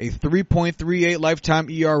 a 3.38 lifetime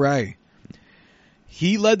ERA.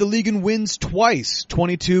 He led the league in wins twice,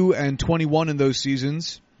 22 and 21 in those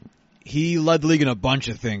seasons. He led the league in a bunch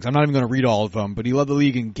of things. I'm not even going to read all of them, but he led the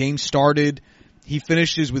league in games started. He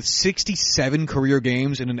finishes with 67 career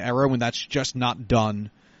games in an era when that's just not done.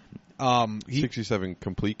 67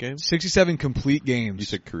 complete games? 67 complete games. You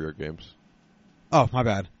said career games. Oh, my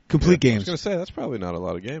bad. Complete games. I was going to say, that's probably not a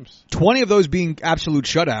lot of games. 20 of those being absolute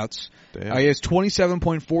shutouts. Damn. He has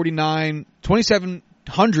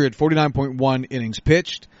 2,749.1 innings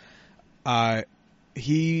pitched.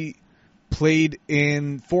 He played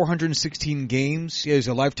in 416 games. He has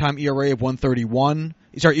a lifetime ERA of 131.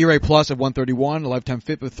 Sorry, ERA plus of 131, a lifetime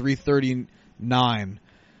FIP of 339.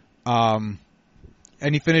 And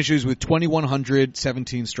he finishes with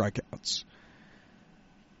 2,117 strikeouts.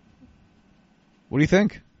 What do you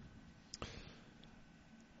think?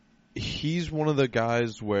 He's one of the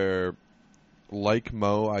guys where, like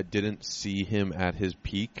Mo, I didn't see him at his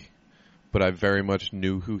peak, but I very much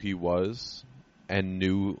knew who he was and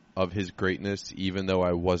knew of his greatness even though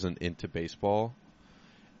I wasn't into baseball.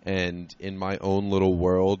 And in my own little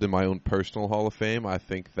world, in my own personal Hall of Fame, I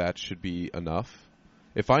think that should be enough.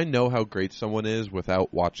 If I know how great someone is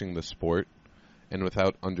without watching the sport and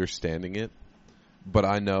without understanding it, but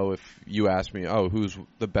I know if you ask me, who's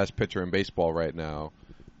the best pitcher in baseball right now,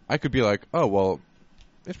 I could be like,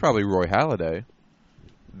 it's probably Roy Halladay.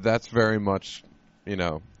 That's very much,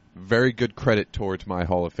 very good credit towards my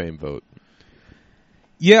Hall of Fame vote.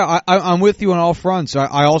 Yeah, I'm with you on all fronts.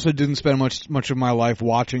 I also didn't spend much of my life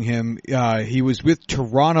watching him. He was with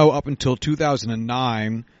Toronto up until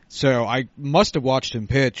 2009, so I must have watched him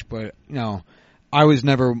pitch, but, I was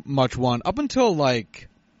never much one. Up until,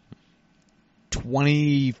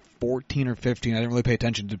 2014 or 15, I didn't really pay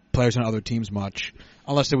attention to players on other teams much,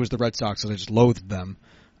 unless it was the Red Sox, and I just loathed them.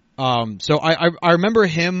 So I remember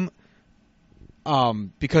him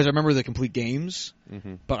because I remember the complete games,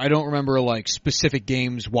 but I don't remember specific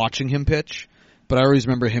games watching him pitch. But I always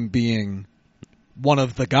remember him being one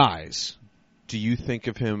of the guys. Do you think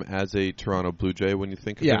of him as a Toronto Blue Jay when you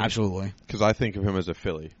think of him? Yeah, absolutely. Because I think of him as a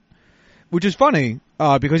Philly. Which is funny,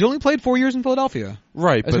 because he only played 4 years in Philadelphia.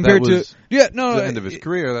 Right, as but that was the end of his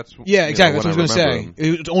career. That's exactly. That's what I was going to say.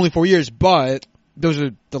 It was only 4 years, but those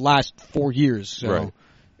are the last 4 years, so right.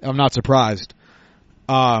 I'm not surprised.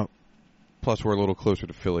 Plus, we're a little closer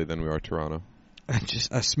to Philly than we are Toronto.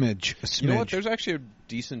 Just a smidge. You know what? There's actually a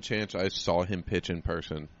decent chance I saw him pitch in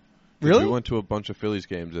person. Really? We went to a bunch of Phillies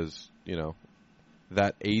games as,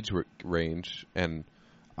 that age range, and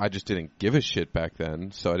I just didn't give a shit back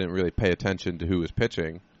then, so I didn't really pay attention to who was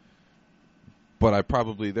pitching. But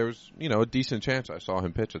there was, a decent chance I saw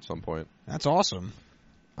him pitch at some point. That's awesome.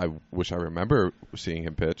 I wish I remember seeing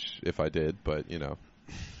him pitch if I did, but,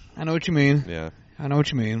 I know what you mean. Yeah. I know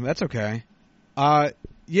what you mean. That's okay.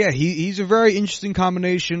 He's a very interesting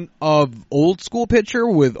combination of old school pitcher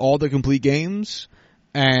with all the complete games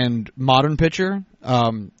and modern pitcher.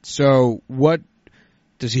 So what,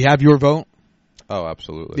 does he have your vote? Oh,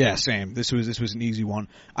 absolutely. Yeah, same. This was an easy one.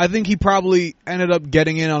 I think he probably ended up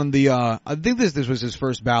getting in on the, I think this was his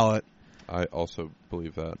first ballot. I also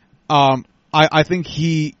believe that. I think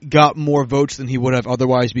he got more votes than he would have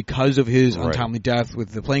otherwise because of his right. untimely death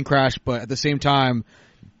with the plane crash, but at the same time,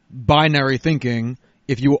 binary thinking,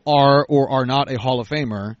 if you are or are not a Hall of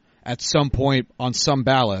Famer, at some point on some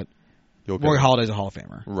ballot, Roy Halladay's a Hall of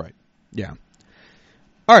Famer. Right. Yeah.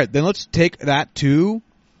 All right, then let's take that to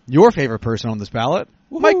your favorite person on this ballot,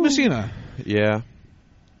 Woo-hoo. Mike Mussina. Yeah.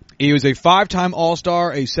 He was a 5-time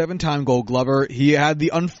All-Star, a 7-time Gold Glover. He had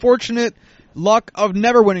the unfortunate luck of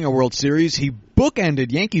never winning a World Series. He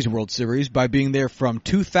bookended Yankees World Series by being there from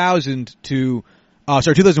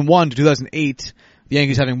 2001 to 2008. The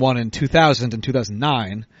Yankees having won in 2000 and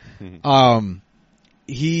 2009.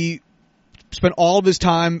 He spent all of his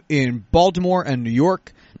time in Baltimore and New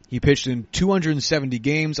York. He pitched in 270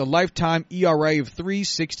 games, a lifetime ERA of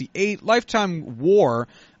 3.68, lifetime WAR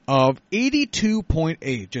of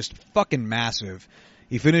 82.8, just fucking massive.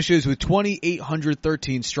 He finishes with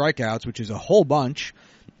 2,813 strikeouts, which is a whole bunch,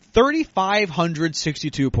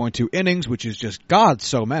 3,562.2 innings, which is just God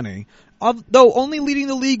so many, though only leading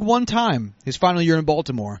the league one time, his final year in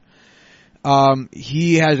Baltimore.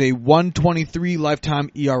 He has a 1.23 lifetime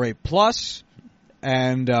ERA plus,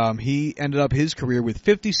 and he ended up his career with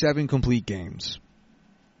 57 complete games.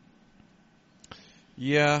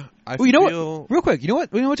 Yeah, you know what? Real quick, you know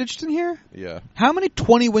what's interesting here? Yeah. How many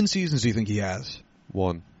 20-win seasons do you think he has?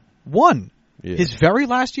 One. Yeah. His very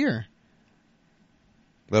last year.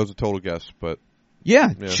 That was a total guess, but... Yeah,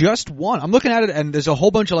 just one. I'm looking at it, and there's a whole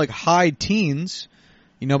bunch of, like, high teens,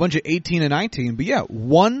 a bunch of 18 and 19, but yeah,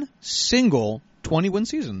 one single 20-win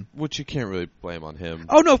season. Which you can't really blame on him.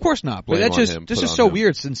 Oh, no, of course not. But that's just so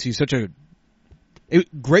weird since he's such a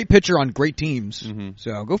great pitcher on great teams. Mm-hmm.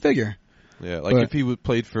 So, go figure. Yeah, if he would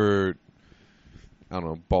played for, I don't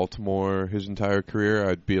know, Baltimore his entire career,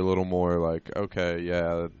 I'd be a little more like, okay,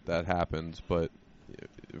 yeah, that happens. But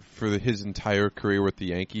for his entire career with the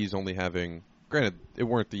Yankees, only having, granted, it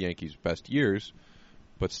weren't the Yankees' best years,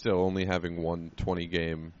 but still only having one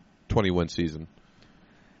 20-win season.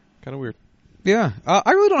 Kind of weird. Yeah.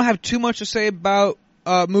 I really don't have too much to say about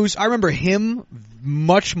Moose. I remember him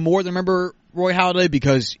much more than I remember Roy Halladay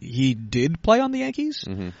because he did play on the Yankees.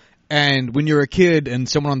 Mm-hmm. And when you're a kid and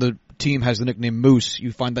someone on the team has the nickname Moose,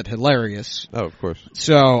 you find that hilarious. Oh, of course.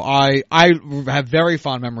 So I have very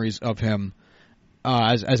fond memories of him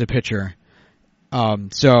as a pitcher. So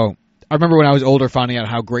I remember when I was older finding out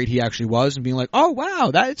how great he actually was and being like, oh,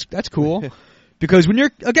 wow, that's cool. Because when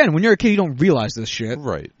you're a kid, you don't realize this shit.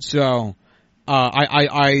 Right. So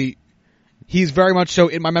he's very much so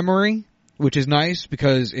in my memory, which is nice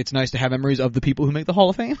because it's nice to have memories of the people who make the Hall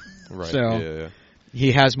of Fame. Right. So yeah.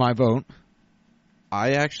 He has my vote.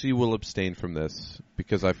 I actually will abstain from this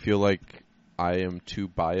because I feel like I am too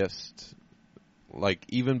biased. Like,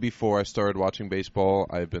 even before I started watching baseball,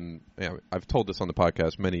 I've told this on the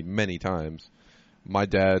podcast many, many times. My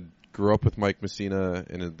dad grew up with Mike Mussina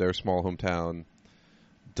in their small hometown.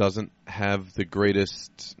 Doesn't have the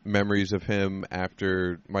greatest memories of him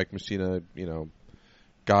after Mike Mussina,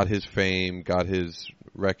 got his fame, got his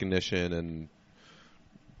recognition, and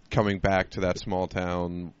coming back to that small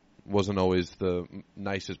town wasn't always the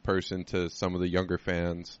nicest person to some of the younger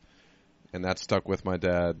fans, and that stuck with my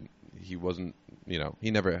dad. He wasn't,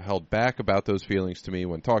 he never held back about those feelings to me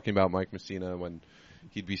when talking about Mike Mussina, when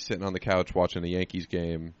he'd be sitting on the couch watching a Yankees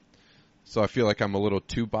game. So I feel like I'm a little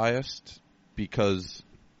too biased because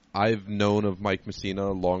I've known of Mike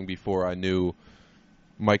Mussina long before I knew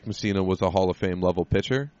Mike Mussina was a Hall of Fame level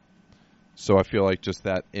pitcher. So I feel like just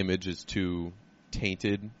that image is too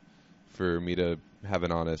tainted for me to have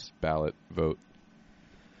an honest ballot vote.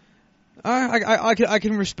 I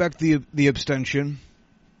can respect the abstention.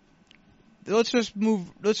 Let's just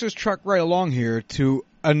truck right along here to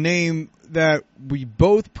a name that we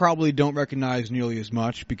both probably don't recognize nearly as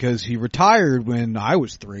much because he retired when I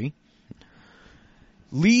was 3.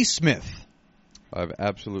 Lee Smith. I have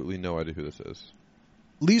absolutely no idea who this is.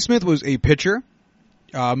 Lee Smith was a pitcher,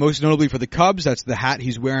 most notably for the Cubs. That's the hat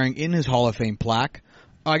he's wearing in his Hall of Fame plaque.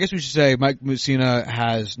 I guess we should say Mike Mussina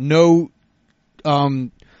has no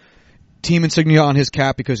team insignia on his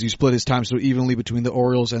cap because he split his time so evenly between the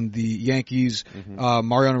Orioles and the Yankees. Mm-hmm.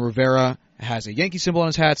 Mariano Rivera has a Yankee symbol on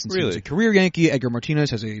his hat since he was a career Yankee. Edgar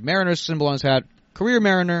Martinez has a Mariners symbol on his hat, career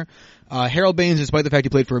Mariner. Harold Baines, despite the fact he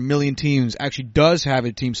played for a million teams, actually does have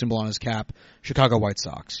a team symbol on his cap, Chicago White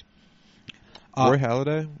Sox. Roy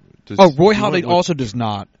Halladay? Roy Halladay also does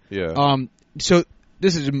not. Yeah. So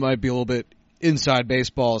this might be a little bit inside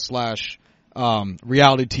baseball /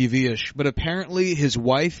 reality TV-ish, but apparently his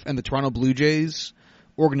wife and the Toronto Blue Jays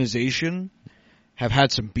organization have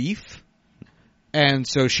had some beef, and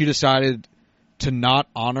so she decided to not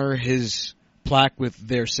honor his plaque with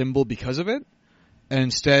their symbol because of it, and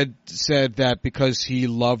instead said that because he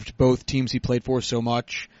loved both teams he played for so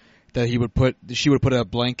much that she would put a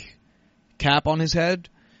blank cap on his head,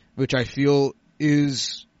 which I feel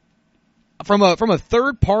is from a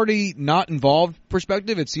third party not involved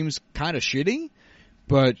perspective, it seems kind of shitty.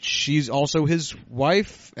 But she's also his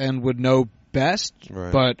wife and would know best.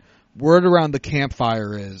 Right. But word around the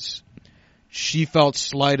campfire is she felt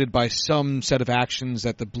slighted by some set of actions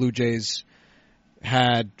that the Blue Jays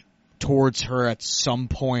had towards her at some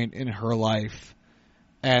point in her life.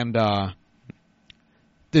 And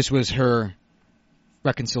this was her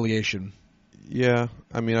reconciliation. Yeah,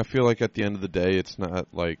 I mean, I feel like at the end of the day, it's not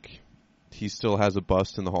like he still has a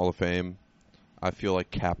bust in the Hall of Fame. I feel like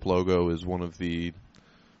cap logo is one of the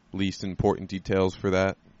least important details for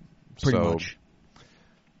that. Pretty much.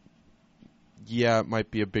 Yeah, it might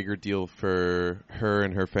be a bigger deal for her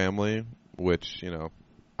and her family, which,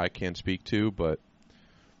 I can't speak to, but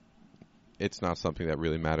it's not something that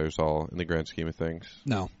really matters all in the grand scheme of things.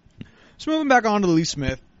 No. So moving back on to Lee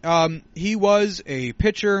Smith. He was a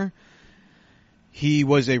pitcher. He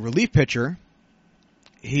was a relief pitcher.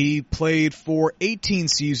 He played for 18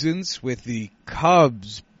 seasons with the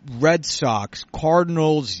Cubs, Red Sox,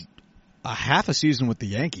 Cardinals, a half a season with the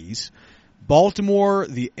Yankees, Baltimore,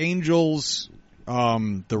 the Angels,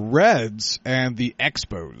 the Reds, and the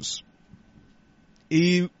Expos.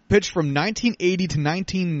 He pitched from 1980 to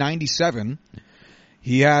 1997.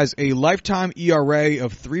 He has a lifetime ERA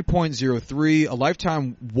of 3.03, a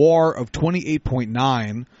lifetime WAR of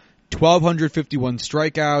 28.9, 1,251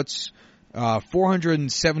 strikeouts,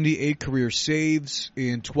 478 career saves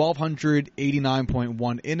in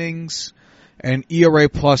 1,289.1 innings, an ERA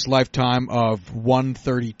plus lifetime of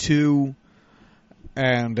 132,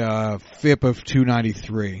 and FIP of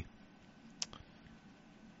 293.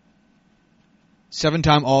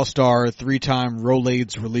 7-time All-Star, 3-time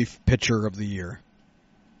Rolaids Relief Pitcher of the Year.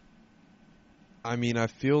 I mean, I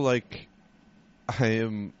feel like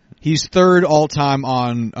He's third all-time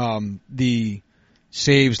on the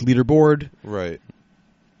saves leaderboard. Right.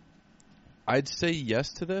 I'd say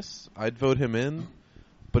yes to this. I'd vote him in,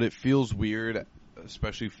 but it feels weird,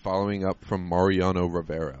 especially following up from Mariano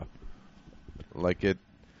Rivera.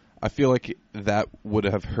 I feel like that would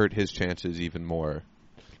have hurt his chances even more.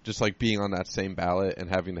 Just like being on that same ballot and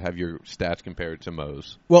having to have your stats compared to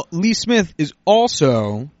Mo's. Well, Lee Smith is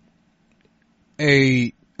also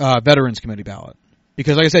a Veterans Committee ballot.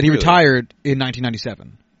 Because, like I said, he retired in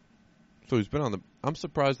 1997. So he's been on the... I'm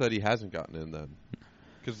surprised that he hasn't gotten in then.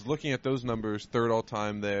 Because looking at those numbers, third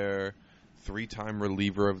all-time there, 3-time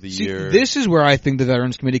reliever of the year. This is where I think the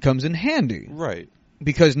Veterans Committee comes in handy. Right.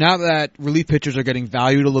 Because now that relief pitchers are getting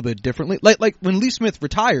valued a little bit differently, like when Lee Smith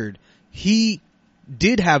retired, he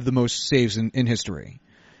did have the most saves in history.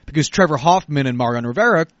 Because Trevor Hoffman and Mariano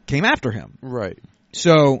Rivera came after him. Right.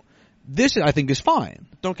 So this, I think, is fine.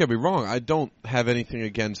 Don't get me wrong. I don't have anything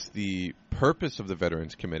against the purpose of the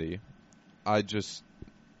Veterans Committee. I just,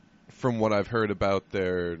 from what I've heard about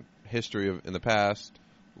their history in the past,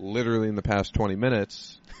 literally in the past 20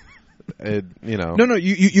 minutes, No,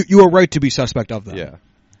 you are right to be suspect of them. Yeah.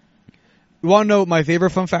 You want to know my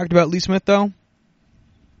favorite fun fact about Lee Smith, though?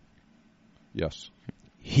 Yes.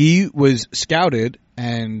 He was scouted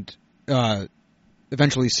and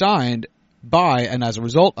eventually signed by, and as a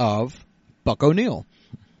result of, Buck O'Neil.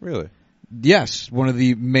 Really? Yes, one of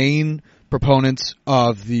the main proponents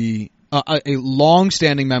of a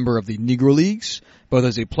long-standing member of the Negro Leagues, both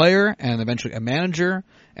as a player and eventually a manager,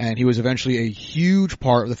 and he was eventually a huge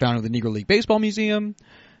part of the founding of the Negro League Baseball Museum.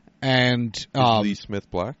 And Is Lee Smith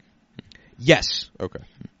black? Yes. Okay.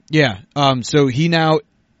 Yeah. So he now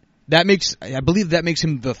I believe that makes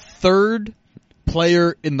him the third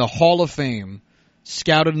player in the Hall of Fame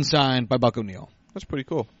scouted and signed by Buck O'Neil. That's pretty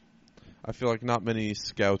cool. I feel like not many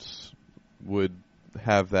scouts would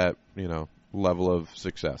have that, level of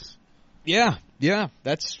success. Yeah.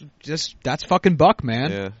 That's fucking Buck,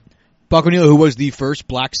 man. Yeah. Buck O'Neil, who was the first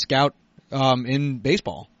black scout in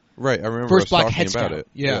baseball. Right, I remember first us black talking head about scout. it.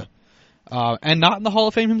 Yeah. And not in the Hall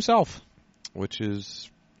of Fame himself. Which is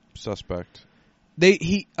suspect.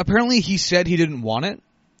 Apparently he said he didn't want it,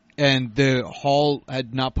 and the Hall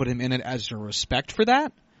had not put him in it as a respect for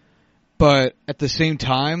that. But at the same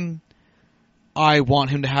time, I want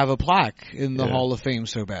him to have a plaque in the Hall of Fame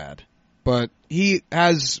so bad. But he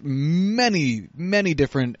has many, many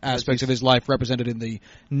different aspects of his life represented in the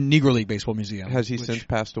Negro League Baseball Museum. Has he since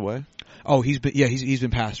passed away? Oh, he's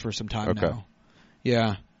been passed for some time now.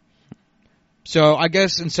 Yeah. So I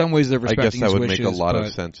guess in some ways they're respecting his wishes. I guess that would make a lot of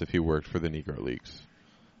sense if he worked for the Negro Leagues.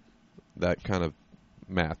 That kind of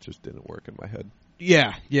math just didn't work in my head.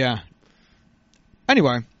 Yeah.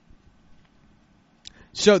 Anyway.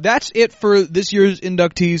 So that's it for this year's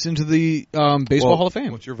inductees into the Baseball Hall of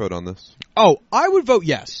Fame. What's your vote on this? Oh, I would vote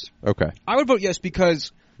yes. Okay. I would vote yes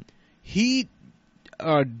because he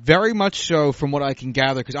very much so, from what I can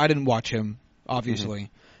gather, because I didn't watch him,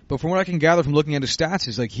 obviously, but from what I can gather from looking at his stats,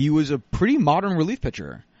 is like he was a pretty modern relief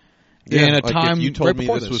pitcher. in a like time if you told right me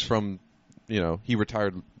before this was from, he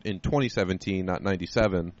retired in 2017, not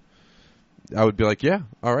 97, I would be like, yeah,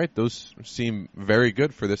 all right, those seem very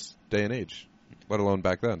good for this day and age, let alone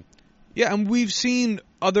back then. Yeah, and we've seen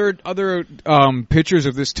other pitchers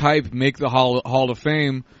of this type make the Hall of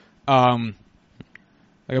Fame, like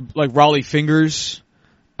Raleigh Fingers,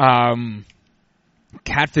 Catfish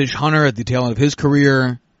Hunter at the tail end of his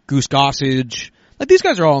career, Goose Gossage. Like, these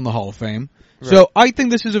guys are all in the Hall of Fame. Right. So I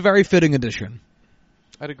think this is a very fitting addition.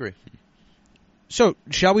 I'd agree. So,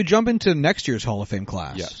 shall we jump into next year's Hall of Fame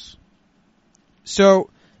class? Yes. So,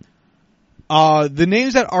 the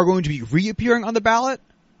names that are going to be reappearing on the ballot,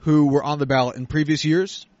 who were on the ballot in previous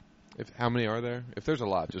years. How many are there? If there's a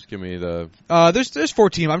lot, just give me the... There's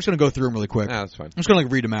 14. I'm just going to go through them really quick. That's fine. I'm just going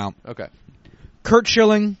to read them out. Okay. Curt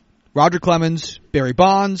Schilling, Roger Clemens, Barry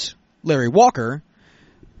Bonds, Larry Walker,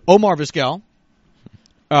 Omar Vizquel,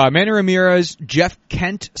 Manny Ramirez, Jeff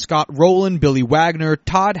Kent, Scott Rowland, Billy Wagner,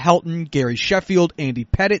 Todd Helton, Gary Sheffield, Andy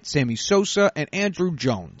Pettitte, Sammy Sosa, and Andrew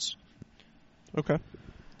Jones. Okay.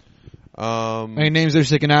 Any names that are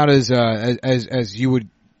sticking out as you would,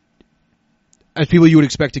 as people you would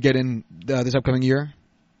expect to get in this upcoming year?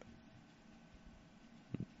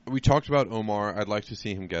 We talked about Omar. I'd like to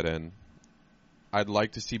see him get in. I'd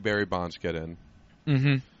like to see Barry Bonds get in.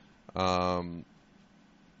 Mm-hmm.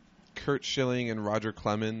 Curt Schilling and Roger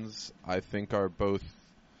Clemens, I think, are both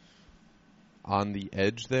on the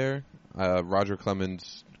edge there. Roger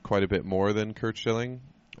Clemens quite a bit more than Curt Schilling.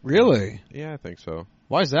 Really? Yeah, I think so.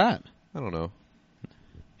 Why is that? I don't know.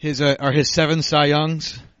 Are his 7 Cy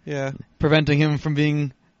Youngs preventing him from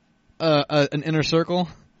being an inner circle?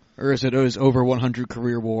 Or is it his over 100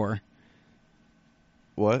 career WAR?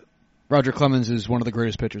 What? Roger Clemens is one of the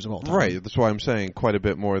greatest pitchers of all time. Right, that's why I'm saying quite a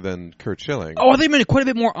bit more than Curt Schilling. Oh, they meant quite a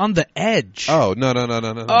bit more on the edge. Oh, no.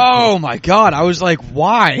 Oh, my God. I was like,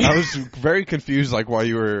 why? I was very confused, like, why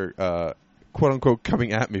you were, quote-unquote,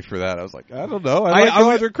 coming at me for that. I was like, I don't know. I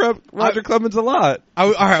like Roger Clemens a lot.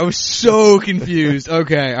 I was so confused.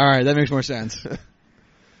 Okay, all right. That makes more sense.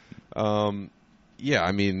 Yeah,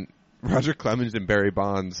 I mean, Roger Clemens and Barry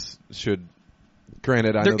Bonds should...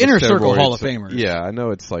 Granted, I they're know the inner circle steroids, Hall of Famers. Yeah, I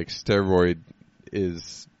know it's like steroid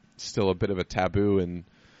is still a bit of a taboo in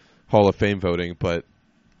Hall of Fame voting, but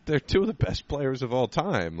they're two of the best players of all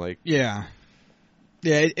time. Like, yeah,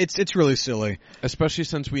 it's really silly, especially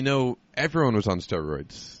since we know everyone was on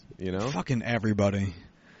steroids. You know, fucking everybody.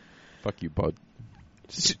 Fuck you, Bud.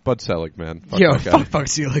 Bud Selig, man. Fuck that guy. Fuck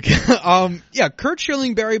Selig. Yeah, Curt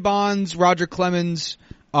Schilling, Barry Bonds, Roger Clemens,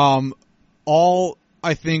 all.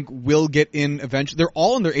 I think will get in eventually. They're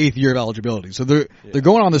all in their 8th year of eligibility, so they're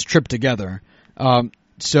going on this trip together.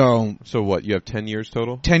 So what? You have 10 years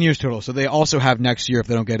total? 10 years total. So they also have next year if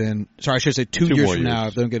they don't get in. Sorry, I should say 2 years from now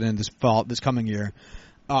if they don't get in this coming year.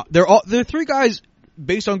 They're 3 guys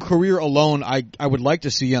based on career alone. I would like to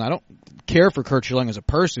see in. I don't care for Curt Schilling as a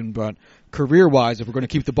person, but career wise, if we're going to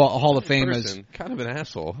keep the Hall of Fame as kind of an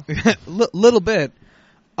asshole, little bit.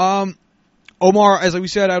 Omar, as we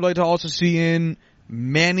said, I'd like to also see in.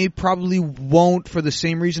 Manny probably won't for the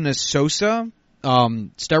same reason as Sosa.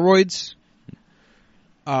 Steroids.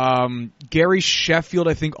 Gary Sheffield,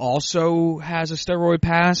 I think, also has a steroid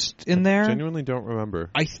past in there. I genuinely don't remember.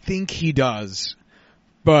 I think he does.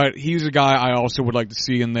 But he's a guy I also would like to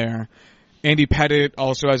see in there. Andy Pettitte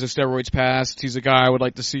also has a steroids past. He's a guy I would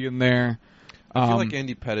like to see in there. I feel like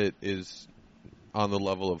Andy Pettitte is on the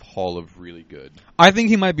level of Hall of really good. I think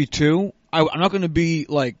he might be too. I'm not going to be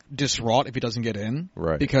like distraught if he doesn't get in,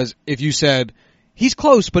 right? Because if you said he's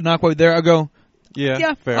close but not quite there, I go,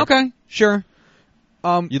 yeah, fair. Okay, sure.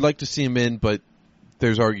 You'd like to see him in, but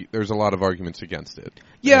there's a lot of arguments against it.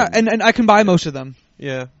 Yeah, and I can buy most of them.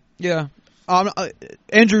 Yeah.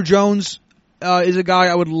 Andrew Jones is a guy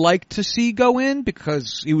I would like to see go in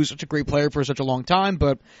because he was such a great player for such a long time.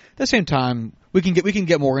 But at the same time, we can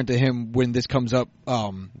get more into him when this comes up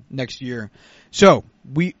next year. So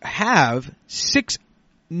we have 6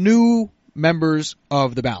 new members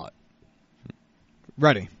of the ballot.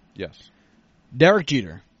 Ready? Yes. Derek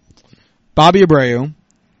Jeter, Bobby Abreu,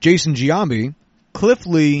 Jason Giambi, Cliff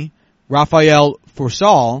Lee, Rafael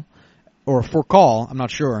Forcal, I'm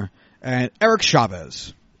not sure, and Eric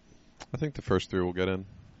Chavez. I think the first 3 will get in.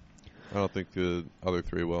 I don't think the other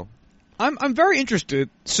 3 will. I'm very interested.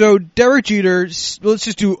 So Derek Jeter, let's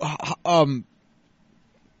just do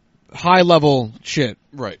high level shit.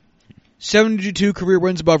 Right. 72 career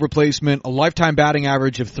wins above replacement, a lifetime batting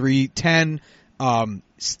average of .310,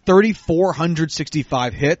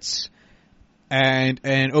 3,465 hits, and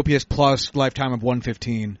an OPS plus lifetime of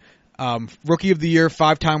 115. Rookie of the Year,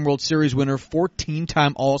 5-time World Series winner,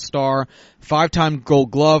 14-time All-Star, 5-time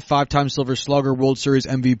Gold Glove, 5-time Silver Slugger, World Series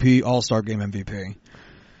MVP, All-Star Game MVP.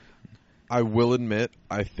 I will admit,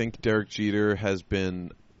 I think Derek Jeter has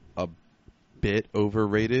been a bit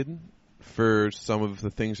overrated for some of the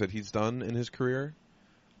things that he's done in his career.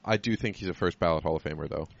 I do think he's a first ballot Hall of Famer,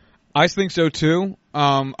 though. I think so, too.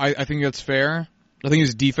 I think that's fair. I think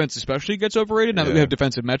his defense especially gets overrated now that we have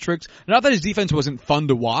defensive metrics. Not that his defense wasn't fun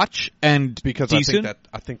to watch and because decent.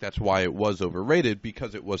 I think that's why it was overrated,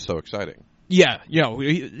 because it was so exciting. Yeah,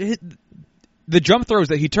 the jump throws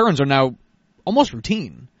that he turns are now almost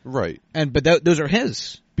routine. Right. But those are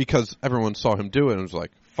his. Because everyone saw him do it and was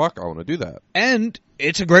like, fuck, I want to do that. And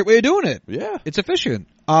it's a great way of doing it. Yeah. It's efficient.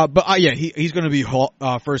 He's going to be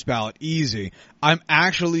first ballot, easy. I'm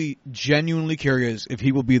actually genuinely curious if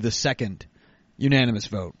he will be the second unanimous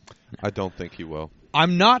vote. I don't think he will.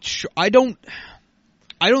 I'm not sure. I don't.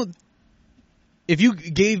 If you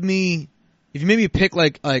made me pick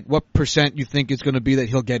like what percent you think it's going to be that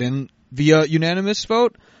he'll get in via unanimous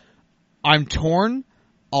vote, I'm torn.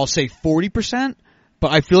 I'll say 40%,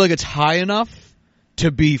 but I feel like it's high enough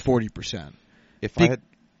to be 40%.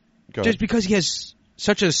 Just because he has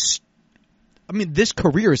such a, this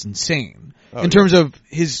career is insane in terms of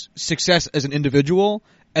his success as an individual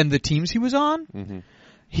and the teams he was on. Mm-hmm.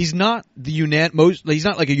 He's not he's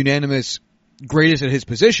not like a unanimous greatest at his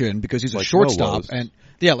position because he's a shortstop, and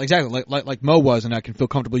exactly like Mo was, and I can feel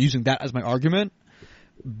comfortable using that as my argument.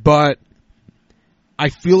 But I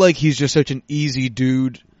feel like he's just such an easy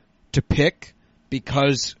dude to pick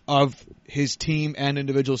because of his team and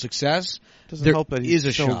individual success. Doesn't help that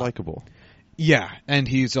he's so likable. Yeah, and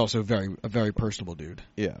he's also a very personable dude.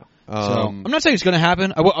 Yeah. So I'm not saying it's going to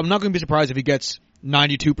happen. I'm not going to be surprised if he gets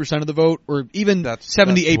 92% of the vote or even 78%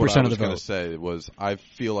 of the vote. What I was going to say was I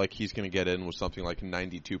feel like he's going to get in with something like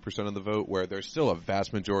 92% of the vote, where there's still a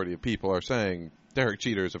vast majority of people are saying Derek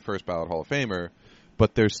Jeter is a first ballot Hall of Famer,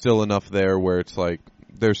 but there's still enough there where it's like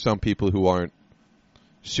there's some people who aren't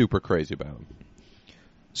super crazy about him.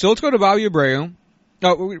 So let's go to Bobby Abreu.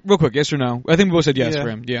 Oh, real quick, yes or no? I think we both said yes for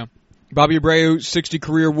him. Yeah. Bobby Abreu, 60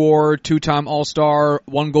 career WAR, 2-time All-Star,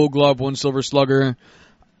 1 Gold Glove, 1 Silver Slugger,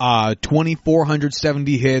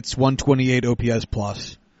 2,470 hits, 128 OPS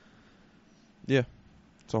plus. Yeah,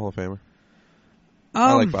 it's a Hall of Famer.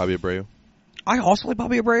 I like Bobby Abreu. I also like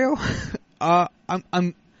Bobby Abreu.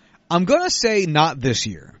 I'm gonna say not this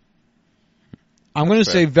year. I'm going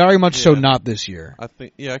to say very much so not this year. I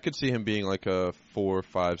think, I could see him being like a 4,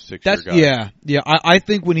 5, 6 year guy. Yeah. I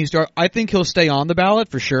think when I think he'll stay on the ballot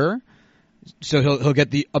for sure. So he'll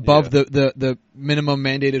get the above the minimum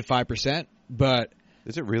mandated 5%. But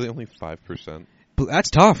is it really only 5%? That's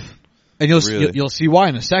tough, and you'll see why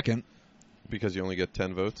in a second. Because you only get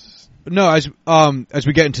 10 votes. No, as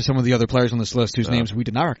we get into some of the other players on this list whose names we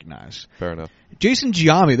did not recognize. Fair enough. Jason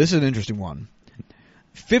Giambi, this is an interesting one.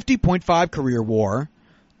 50.5 career WAR,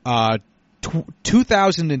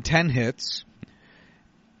 2,010 hits,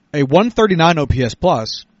 a 139 OPS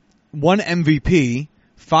plus, 1 MVP,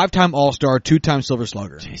 5-time All-Star, 2-time Silver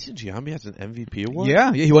Slugger. Jason Giambi has an MVP award?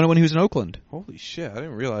 Yeah, he won it when he was in Oakland. Holy shit, I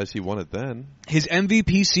didn't realize he won it then. His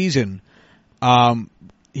MVP season,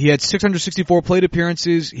 he had 664 plate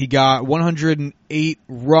appearances, he got 108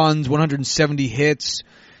 runs, 170 hits,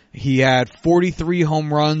 he had 43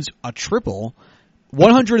 home runs, a triple,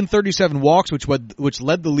 137 walks, which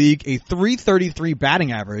led the league, a .333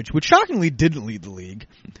 batting average, which shockingly didn't lead the league,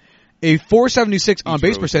 a .476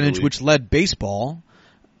 on-base percentage, which led baseball,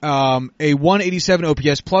 a 187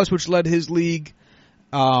 OPS plus, which led his league.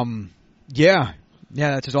 That's his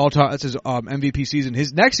That's his MVP season.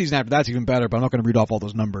 His next season after that's even better, but I'm not going to read off all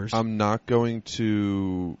those numbers. I'm not going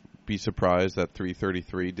to be surprised that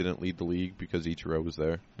 .333 didn't lead the league because Ichiro was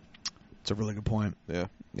there. It's a really good point. Yeah,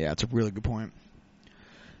 it's a really good point.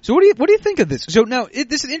 So what do you think of this? So now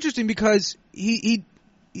this is interesting because he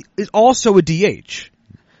is also a DH.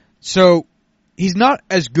 So he's not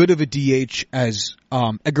as good of a DH as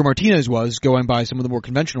Edgar Martinez was, going by some of the more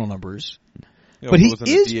conventional numbers. But he wasn't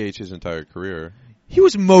a DH his entire career. He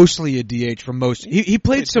was mostly a DH for most. He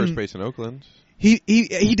played some first base in Oakland. He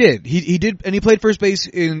did. He did, and he played first base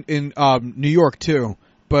in New York too.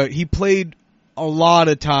 But he played a lot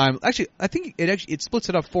of time. Actually, I think it splits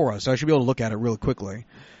it up for us. So I should be able to look at it real quickly.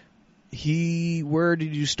 Where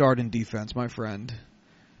did you start in defense, my friend?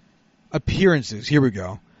 Appearances. Here we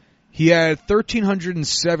go. He had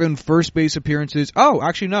 1,307 first base appearances. Oh,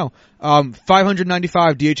 actually no.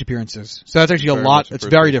 595 DH appearances. So that's actually a lot. It's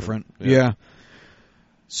very different. Yeah.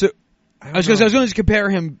 So I was going to compare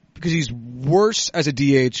him because he's worse as a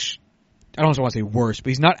DH I don't want to say worse, but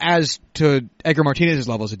he's not as to Edgar Martinez's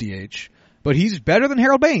level as a DH. But he's better than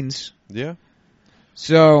Harold Baines. Yeah.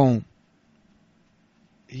 So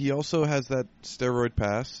he also has that steroid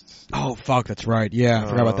past. Oh, fuck, that's right. Yeah, I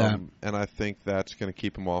forgot about that. And I think that's going to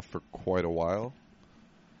keep him off for quite a while.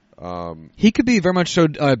 He could be very much so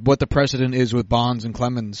what the precedent is with Bonds and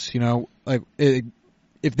Clemens. Like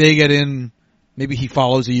if they get in, maybe he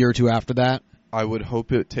follows a year or two after that. I would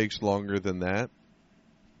hope it takes longer than that,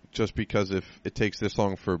 just because if it takes this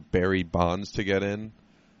long for Barry Bonds to get in,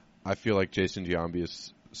 I feel like Jason Giambi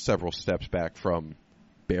is several steps back from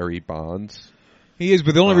Barry Bonds. He is,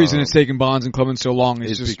 but the only reason it's taken Bonds and Clemens so long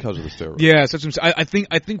is just because of the steroids. Yeah, so I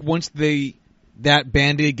think once that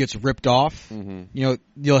Band-Aid gets ripped off,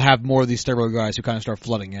 you'll have more of these steroid guys who kind of start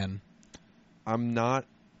flooding in. I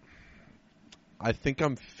think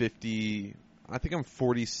I'm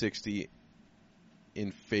 40-60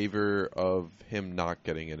 in favor of him not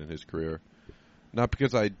getting in his career. Not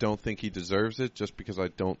because I don't think he deserves it, just because I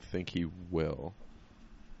don't think he will.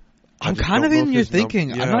 I'm kind of in your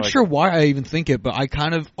thinking. I'm not sure why I even think it, but I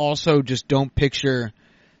kind of also just don't picture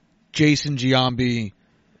Jason Giambi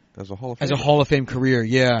as a Hall of Fame career.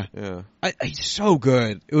 Yeah. He's so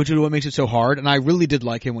good, which is what makes it so hard. And I really did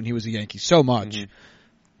like him when he was a Yankee so much. Mm-hmm.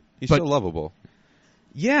 He's still lovable.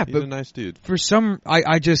 Yeah, he's a nice dude. For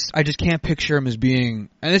I just can't picture him as being,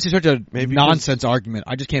 and this is such a nonsense argument.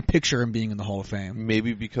 I just can't picture him being in the Hall of Fame.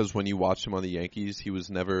 Maybe because when you watched him on the Yankees, he was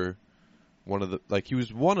never he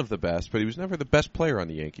was one of the best, but he was never the best player on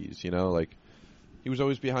the Yankees. He was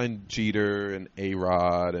always behind Jeter and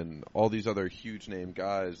A-Rod and all these other huge name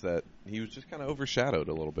guys that he was just kind of overshadowed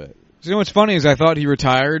a little bit. So what's funny is I thought he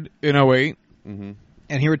retired in 2008, and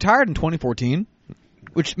he retired in 2014.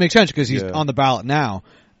 Which makes sense because he's on the ballot now.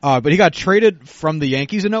 But he got traded from the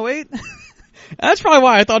Yankees in 2008. That's probably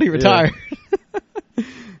why I thought he retired. Yeah.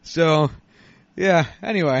 So, yeah,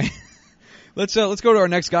 anyway. Let's go to our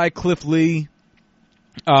next guy, Cliff Lee.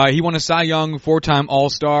 He won a Cy Young, 4-time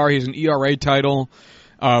All-Star. He has an ERA title,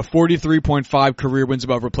 43.5 career wins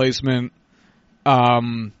above replacement,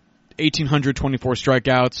 1,824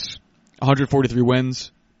 strikeouts, 143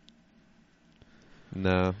 wins.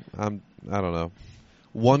 No, I don't know.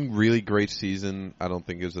 One really great season, I don't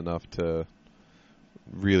think is enough to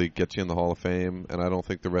really get you in the Hall of Fame, and I don't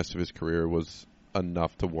think the rest of his career was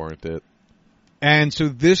enough to warrant it. And so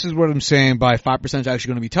this is what I'm saying by 5% is actually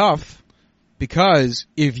going to be tough, because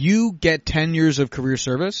if you get 10 years of career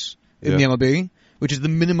service in the MLB, which is the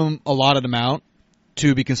minimum allotted amount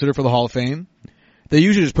to be considered for the Hall of Fame, they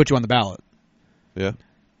usually just put you on the ballot. Yeah.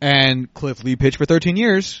 And Cliff Lee pitched for 13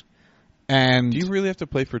 years. And do you really have to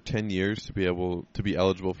play for 10 years to be able to be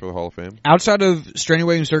eligible for the Hall of Fame? Outside of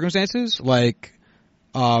extenuating circumstances, like,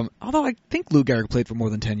 although I think Lou Gehrig played for more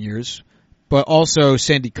than 10 years, but also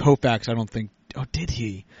Sandy Koufax, I don't think. Oh, did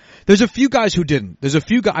he? There's a few guys who didn't. There's a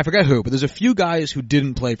few guys, I forget who, but there's a few guys who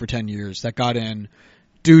didn't play for 10 years that got in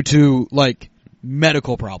due to, like,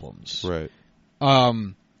 medical problems. Right.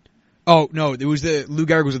 Oh, no, it was Lou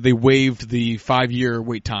Gehrig they waived the 5-year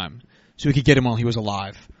wait time so we could get him while he was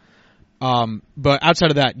alive. But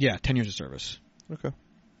outside of that, 10 years of service. Okay.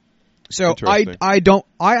 So I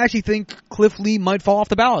actually think Cliff Lee might fall off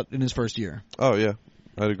the ballot in his first year. Oh yeah,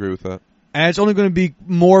 I'd agree with that. And it's only going to be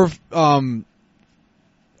more of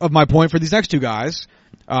my point for these next two guys.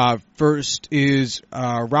 First is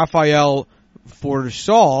Rafael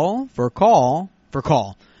Forsal for call.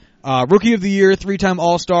 Rookie of the Year, 3-time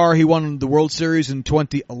All-Star. He won the World Series in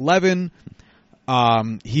 2011.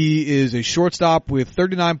 He is a shortstop with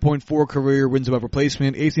 39.4 career wins above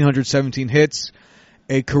replacement, 1,817 hits,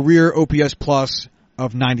 a career OPS plus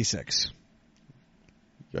of 96.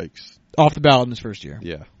 Yikes. Off the ballot in his first year.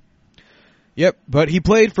 Yeah. Yep, but he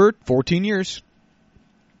played for 14 years.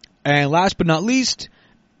 And last but not least,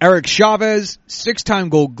 Eric Chavez, 6-time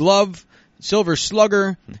Gold Glove, Silver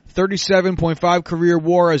Slugger, 37.5 career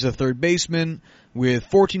WAR as a third baseman with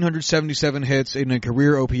 1,477 hits and a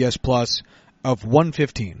career OPS plus of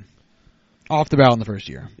 115. Off the ballot in the first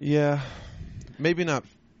year. Yeah. Maybe not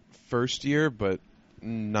first year, but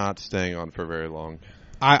not staying on for very long.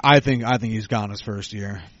 I think he's gone his first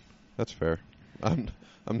year. That's fair.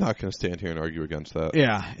 I'm not going to stand here and argue against that.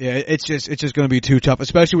 Yeah. It's just going to be too tough,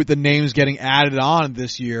 especially with the names getting added on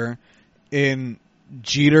this year in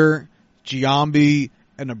Jeter, Giambi,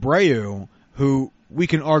 and Abreu, who we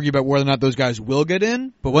can argue about whether or not those guys will get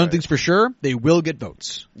in, but one thing's for sure, they will get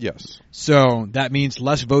votes. Yes. So that means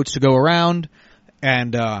less votes to go around,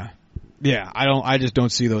 and I just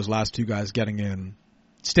don't see those last two guys getting in,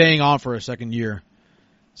 staying on for a second year.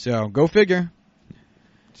 So go figure.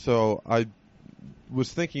 So I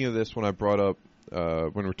was thinking of this when I brought up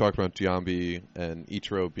when we're talking about Giambi and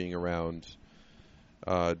Ichiro being around,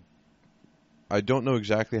 I don't know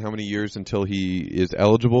exactly how many years until he is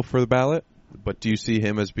eligible for the ballot, but do you see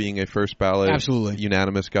him as being a first ballot Absolutely.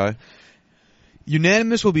 unanimous guy?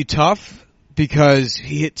 Unanimous will be tough because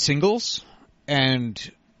he hit singles, and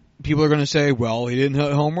people are going to say, well, he didn't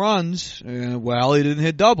hit home runs. Well, he didn't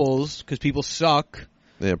hit doubles because people suck.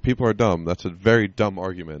 Yeah, people are dumb. That's a very dumb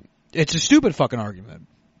argument. It's a stupid fucking argument.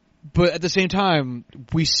 But at the same time,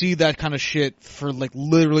 we see that kind of shit for like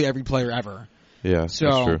literally every player ever. Yeah, So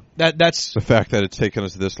that's true. That's The fact that it's taken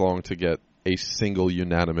us this long to get a single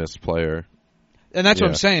unanimous player. and that's what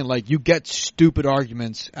Yeah. I'm saying. Like, you get stupid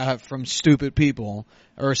arguments from stupid people,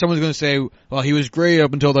 or someone's going to say, "Well, he was great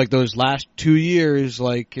up until like those last 2 years,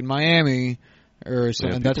 like in Miami," or something.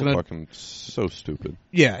 Yeah, And that's people gonna, fucking so stupid.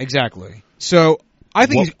 yeah, exactly. So I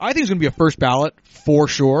think he's going to be a first ballot for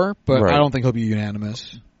sure, but Right. I don't think he'll be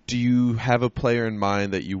unanimous. Do you have a player in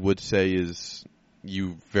mind that you would say is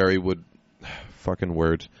you very would fucking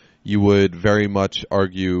words you would very much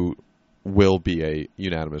argue will be a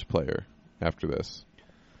unanimous player after this?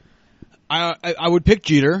 I would pick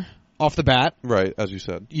Jeter off the bat. Right, as you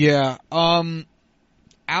said. Yeah.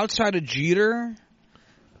 Outside of Jeter,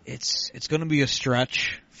 it's going to be a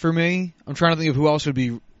stretch for me. I'm trying to think of who else would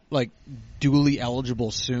be like duly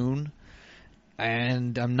eligible soon,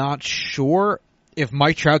 and I'm not sure if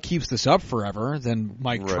Mike Trout keeps this up forever. Then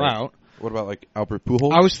Mike Right. Trout. What about like Albert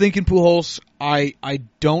Pujols? I was thinking Pujols. I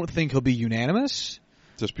don't think he'll be unanimous.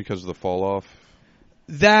 Just because of the fall off.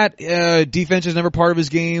 That defense is never part of his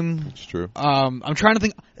game. It's true. I'm trying to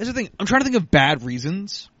think. That's the thing. I'm trying to think of bad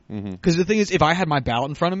reasons. Mm-hmm. Because the thing is, if I had my ballot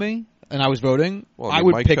in front of me and I was voting, Well, I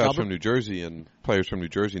would Mike pick Trout's Albert. from New Jersey, and players from New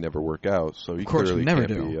Jersey never work out, so he Of course, clearly never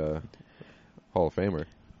can't do. be Hall of Famer.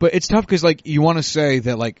 But it's tough because, like, you want to say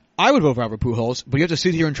that, like, I would vote for Albert Pujols, but you have to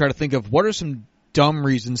sit here and try to think of what are some dumb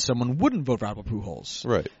reasons someone wouldn't vote for Albert Pujols.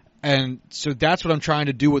 Right. And so that's what I'm trying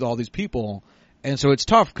to do with all these people. And so it's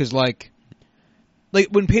tough because, like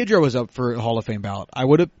when Pedro was up for a Hall of Fame ballot, I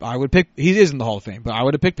would pick. He is in the Hall of Fame, but I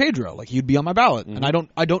would have picked Pedro. Like, he'd be on my ballot, and I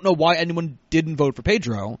don't know why anyone didn't vote for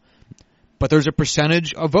Pedro. But there's a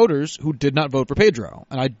percentage of voters who did not vote for Pedro,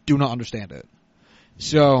 and I do not understand it.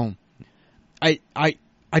 So, I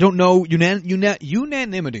don't know.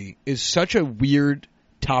 Unanimity is such a weird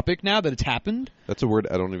topic now that it's happened. That's a word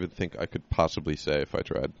I don't even think I could possibly say if I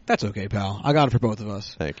tried. That's okay, pal. I got it for both of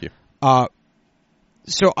us. Thank you.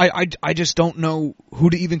 So I just don't know who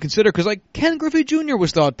to even consider because, like, Ken Griffey Jr.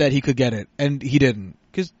 was thought that he could get it, and he didn't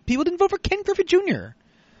because people didn't vote for Ken Griffey Jr.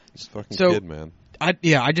 He's a fucking So- kid, man.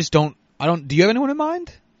 I just don't. Do you have anyone in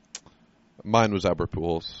mind? Mine was Albert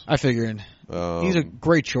Pujols. I figured he's a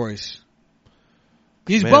great choice.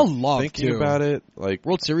 He's man, well loved Thinking too. about it, like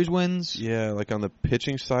World Series wins. yeah, like on the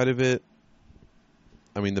pitching side of it,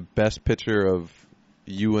 I mean, the best pitcher of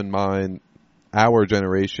you and mine, our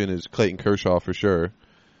generation, is Clayton Kershaw for sure.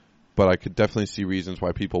 But I could definitely see reasons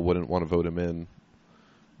why people wouldn't want to vote him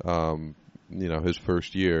in. His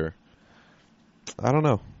first year. I don't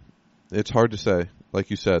know. It's hard to say. Like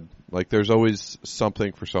you said, like there's always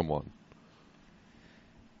something for someone.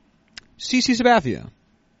 CC Sabathia.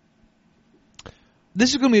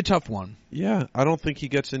 This is going to be a tough one. Yeah, I don't think he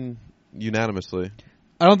gets in unanimously.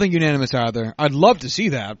 I don't think unanimous either. I'd love to see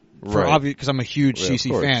that for Right. obvious because I'm a huge Yeah, of CC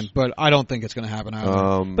course. fan, but I don't think it's going to happen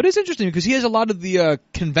either. But it's interesting because he has a lot of the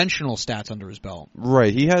conventional stats under his belt.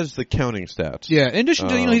 Right, he has the counting stats. Yeah, in addition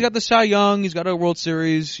to, he's got the Cy Young, he's got a World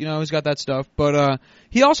Series, he's got that stuff. But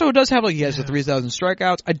he also does have, he has the 3,000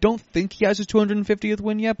 strikeouts. I don't think he has his 250th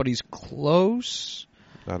win yet, but he's close.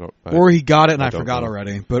 Or he got it and I forgot know.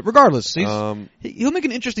 already. But regardless, Um, he'll make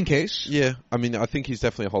an interesting case. Yeah, I mean, I think he's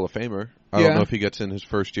definitely a Hall of Famer. I Yeah. don't know if he gets in his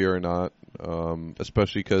first year or not,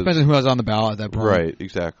 especially because... Depends on who has on the ballot at that point. Right,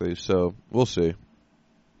 exactly. So, we'll see.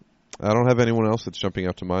 I don't have anyone else that's jumping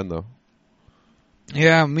out to mind, though.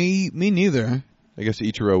 Yeah, me neither. I guess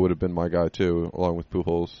Ichiro would have been my guy, too, along with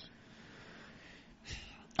Pujols.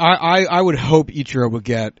 I would hope Ichiro would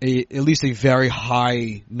get at least a very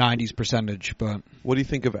high 90s percentage, but What do you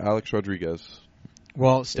think of Alex Rodriguez?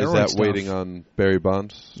 well, Is steroid that stuff. waiting on Barry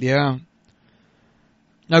Bonds? Yeah.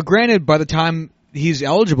 Now, granted, by the time he's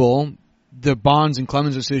eligible, the Bonds and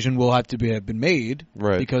Clemens decision will have been made,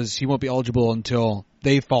 Right. Because he won't be eligible until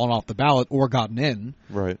they've fallen off the ballot or gotten in.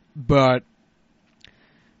 Right. But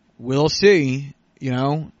we'll see. He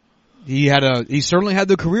certainly had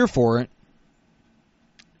the career for it.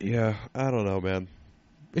 Yeah, I don't know, man.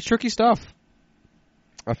 It's tricky stuff.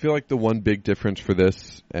 I feel like the one big difference for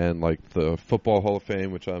this and like the Football Hall of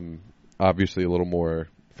Fame, which I'm obviously a little more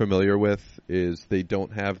familiar with, is they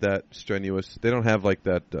don't have that strenuous. They don't have like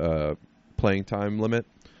that playing time limit.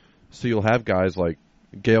 So you'll have guys like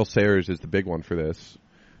Gale Sayers is the big one for this.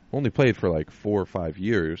 Only played for like 4 or 5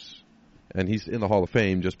 years, and he's in the Hall of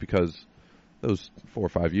Fame just because those 4 or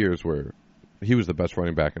 5 years were he was the best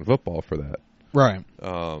running back in football for that. Right.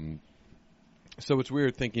 So it's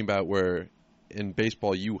weird thinking about where in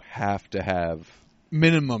baseball you have to have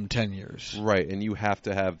minimum 10 years. Right, and you have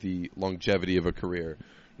to have the longevity of a career,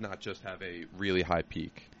 not just have a really high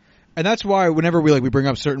peak. And that's why whenever we bring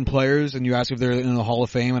up certain players and you ask if they're in the Hall of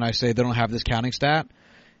Fame and I say they don't have this counting stat,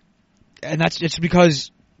 and it's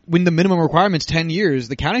because when the minimum requirement's 10 years,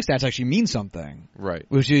 the counting stats actually mean something. Right.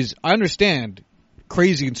 Which is, I understand,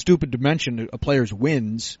 crazy and stupid to mention a player's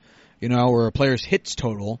wins, or a player's hits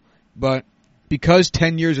total, but because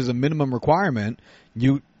 10 years is a minimum requirement,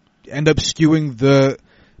 you end up skewing the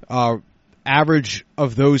average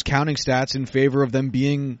of those counting stats in favor of them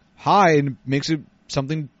being high, and makes it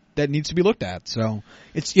something that needs to be looked at. So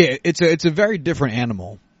it's a very different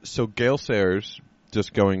animal. So Gale Sayers,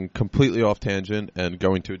 just going completely off tangent and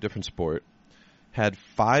going to a different sport, had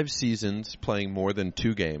 5 seasons playing more than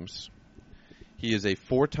 2 games. He is a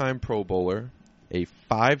 4-time Pro Bowler, a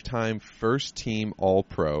 5-time first-team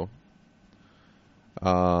All-Pro,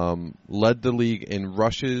 led the league in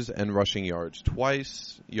rushes and rushing yards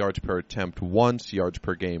twice, yards per attempt once, yards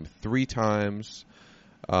per game 3 times.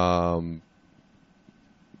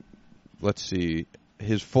 Let's see,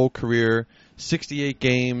 his full career, 68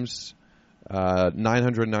 games,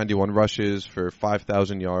 991 rushes for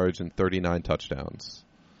 5,000 yards and 39 touchdowns.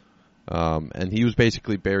 And he was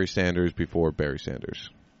basically Barry Sanders before Barry Sanders.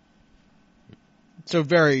 So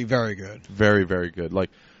very, very good. Very, very good.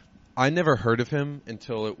 I never heard of him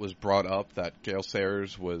until it was brought up that Gale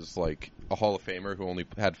Sayers was a Hall of Famer who only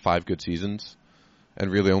had 5 good seasons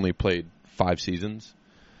and really only played 5 seasons.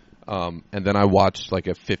 And then I watched a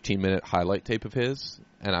 15-minute highlight tape of his,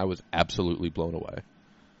 and I was absolutely blown away.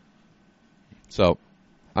 So,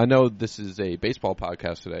 I know this is a baseball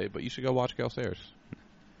podcast today, but you should go watch Gale Sayers.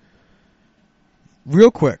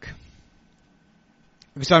 Real quick,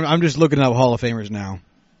 because I'm just looking up Hall of Famers now.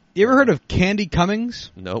 You ever heard of Candy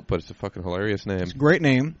Cummings? Nope, but it's a fucking hilarious name. It's a great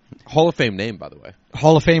name. Hall of Fame name, by the way.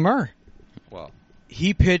 Hall of Famer. Wow.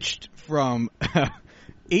 He pitched from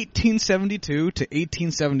 1872 to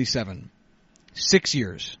 1877. 6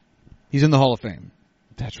 years. He's in the Hall of Fame.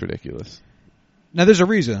 That's ridiculous. Now, there's a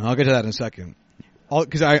reason. I'll get to that in a second.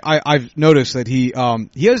 Because I've noticed that he's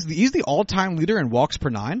the all-time leader in walks per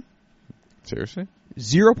 9. Seriously?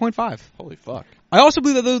 0.5. Holy fuck. I also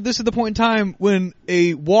believe that this is the point in time when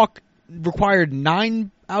a walk required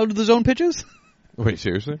 9 out of the zone pitches. Wait,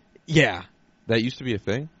 seriously? Yeah. That used to be a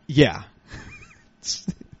thing? Yeah.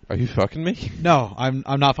 Are you fucking me? No, I'm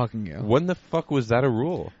not fucking you. When the fuck was that a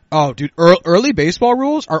rule? Oh, dude, early baseball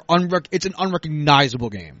rules are it's an unrecognizable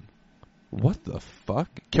game. What the fuck?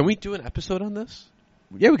 Can we do an episode on this?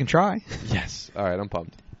 Yeah, we can try. Yes. All right, I'm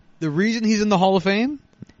pumped. The reason he's in the Hall of Fame,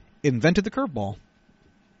 invented the curveball.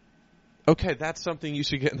 Okay, that's something you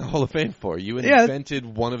should get in the Hall of Fame for. You invented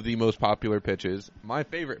one of the most popular pitches. My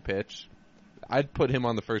favorite pitch. I'd put him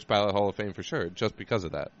on the first ballot Hall of Fame for sure, just because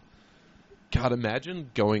of that. God,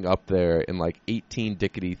 imagine going up there in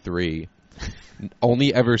 18-3,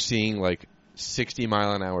 only ever seeing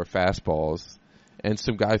 60-mile-an-hour fastballs, and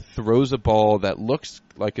some guy throws a ball that looks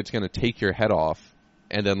like it's going to take your head off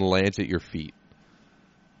and then lands at your feet.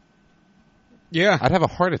 Yeah. I'd have a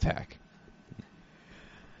heart attack.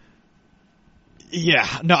 Yeah.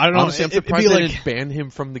 No, I don't know. Honestly, I'm surprised they didn't ban him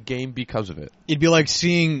from the game because of it. It'd be like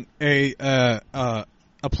seeing a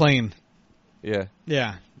plane. Yeah.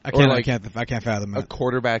 Yeah. I can't fathom it. A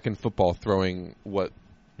quarterback in football throwing what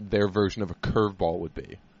their version of a curveball would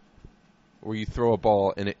be. Where you throw a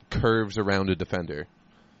ball and it curves around a defender.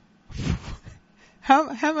 How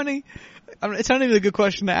many... it's not even a good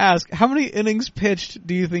question to ask. How many innings pitched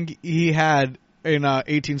do you think he had in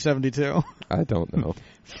 1872? I don't know.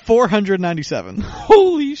 497.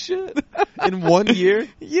 Holy shit. In 1 year?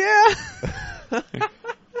 Yeah.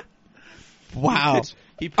 Wow.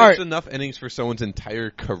 He pitched enough innings for someone's entire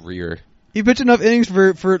career. He pitched enough innings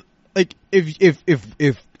for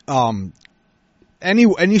if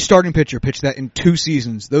any starting pitcher pitched that in 2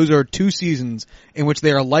 seasons, those are 2 seasons in which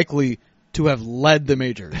they are likely to have led the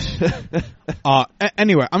majors.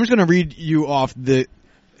 Anyway, I'm just going to read you off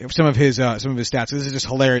some of his stats. This is just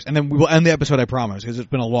hilarious, and then we will end the episode, I promise, because it's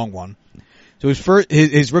been a long one. So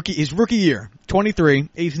his rookie year, 23,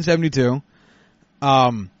 1872.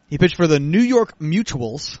 He pitched for the New York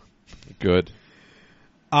Mutuals. Good.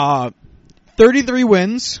 33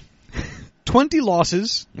 wins, 20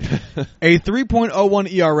 losses, a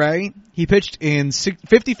 3.01 ERA. He pitched in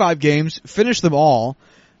 55 games, finished them all.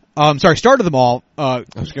 Started them all. I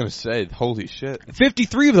was going to say, holy shit.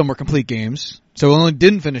 53 of them were complete games, so only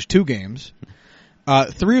didn't finish 2 games.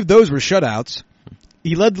 3 of those were shutouts.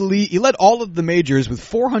 He led the league. He led all of the majors with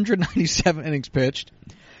 497 innings pitched.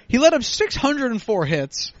 He led up 604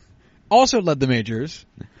 hits. Also led the majors.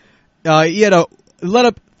 He led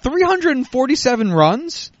up 347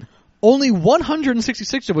 runs, only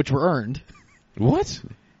 166 of which were earned. What?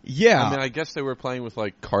 Yeah. I mean, I guess they were playing with,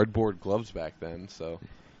 like, cardboard gloves back then, so.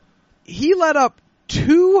 He led up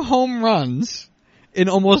 2 home runs in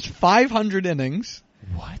almost 500 innings.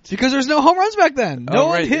 What? Because there's no home runs back then. No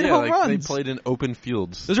one hit home runs. They played in open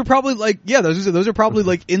fields. Those are probably those are probably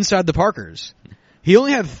like inside the Parkers. He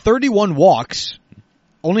only had 31 walks,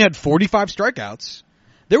 only had 45 strikeouts.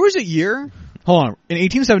 There was a year, hold on, in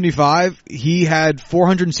 1875, he had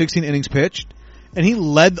 416 innings pitched, and he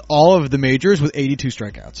led all of the majors with 82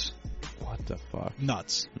 strikeouts. What the fuck?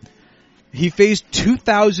 Nuts. He faced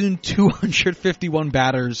 2,251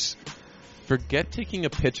 batters. Forget taking a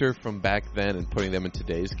pitcher from back then and putting them in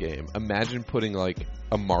today's game. Imagine putting, like,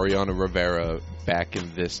 a Mariano Rivera back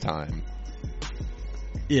in this time.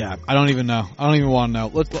 Yeah, I don't even know. I don't even want to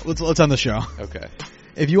know. Let's end the show. Okay.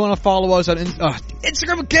 If you want to follow us on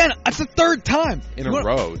Instagram again, that's the 3rd time. In a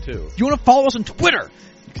row, too. If you want to follow us on Twitter,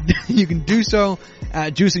 you can do so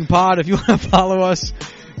at JuicingPod. If you want to follow us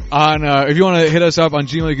on, if you want to hit us up on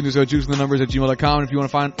Gmail, you can do so at juicingthenumbers@gmail.com. And if you want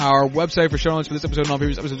to find our website for show notes for this episode and all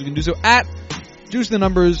previous episodes, you can do so at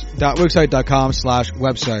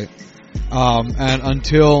juicingthenumbers.wixsite.com/website. And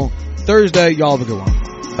until Thursday, y'all have a good one.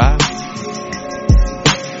 Bye.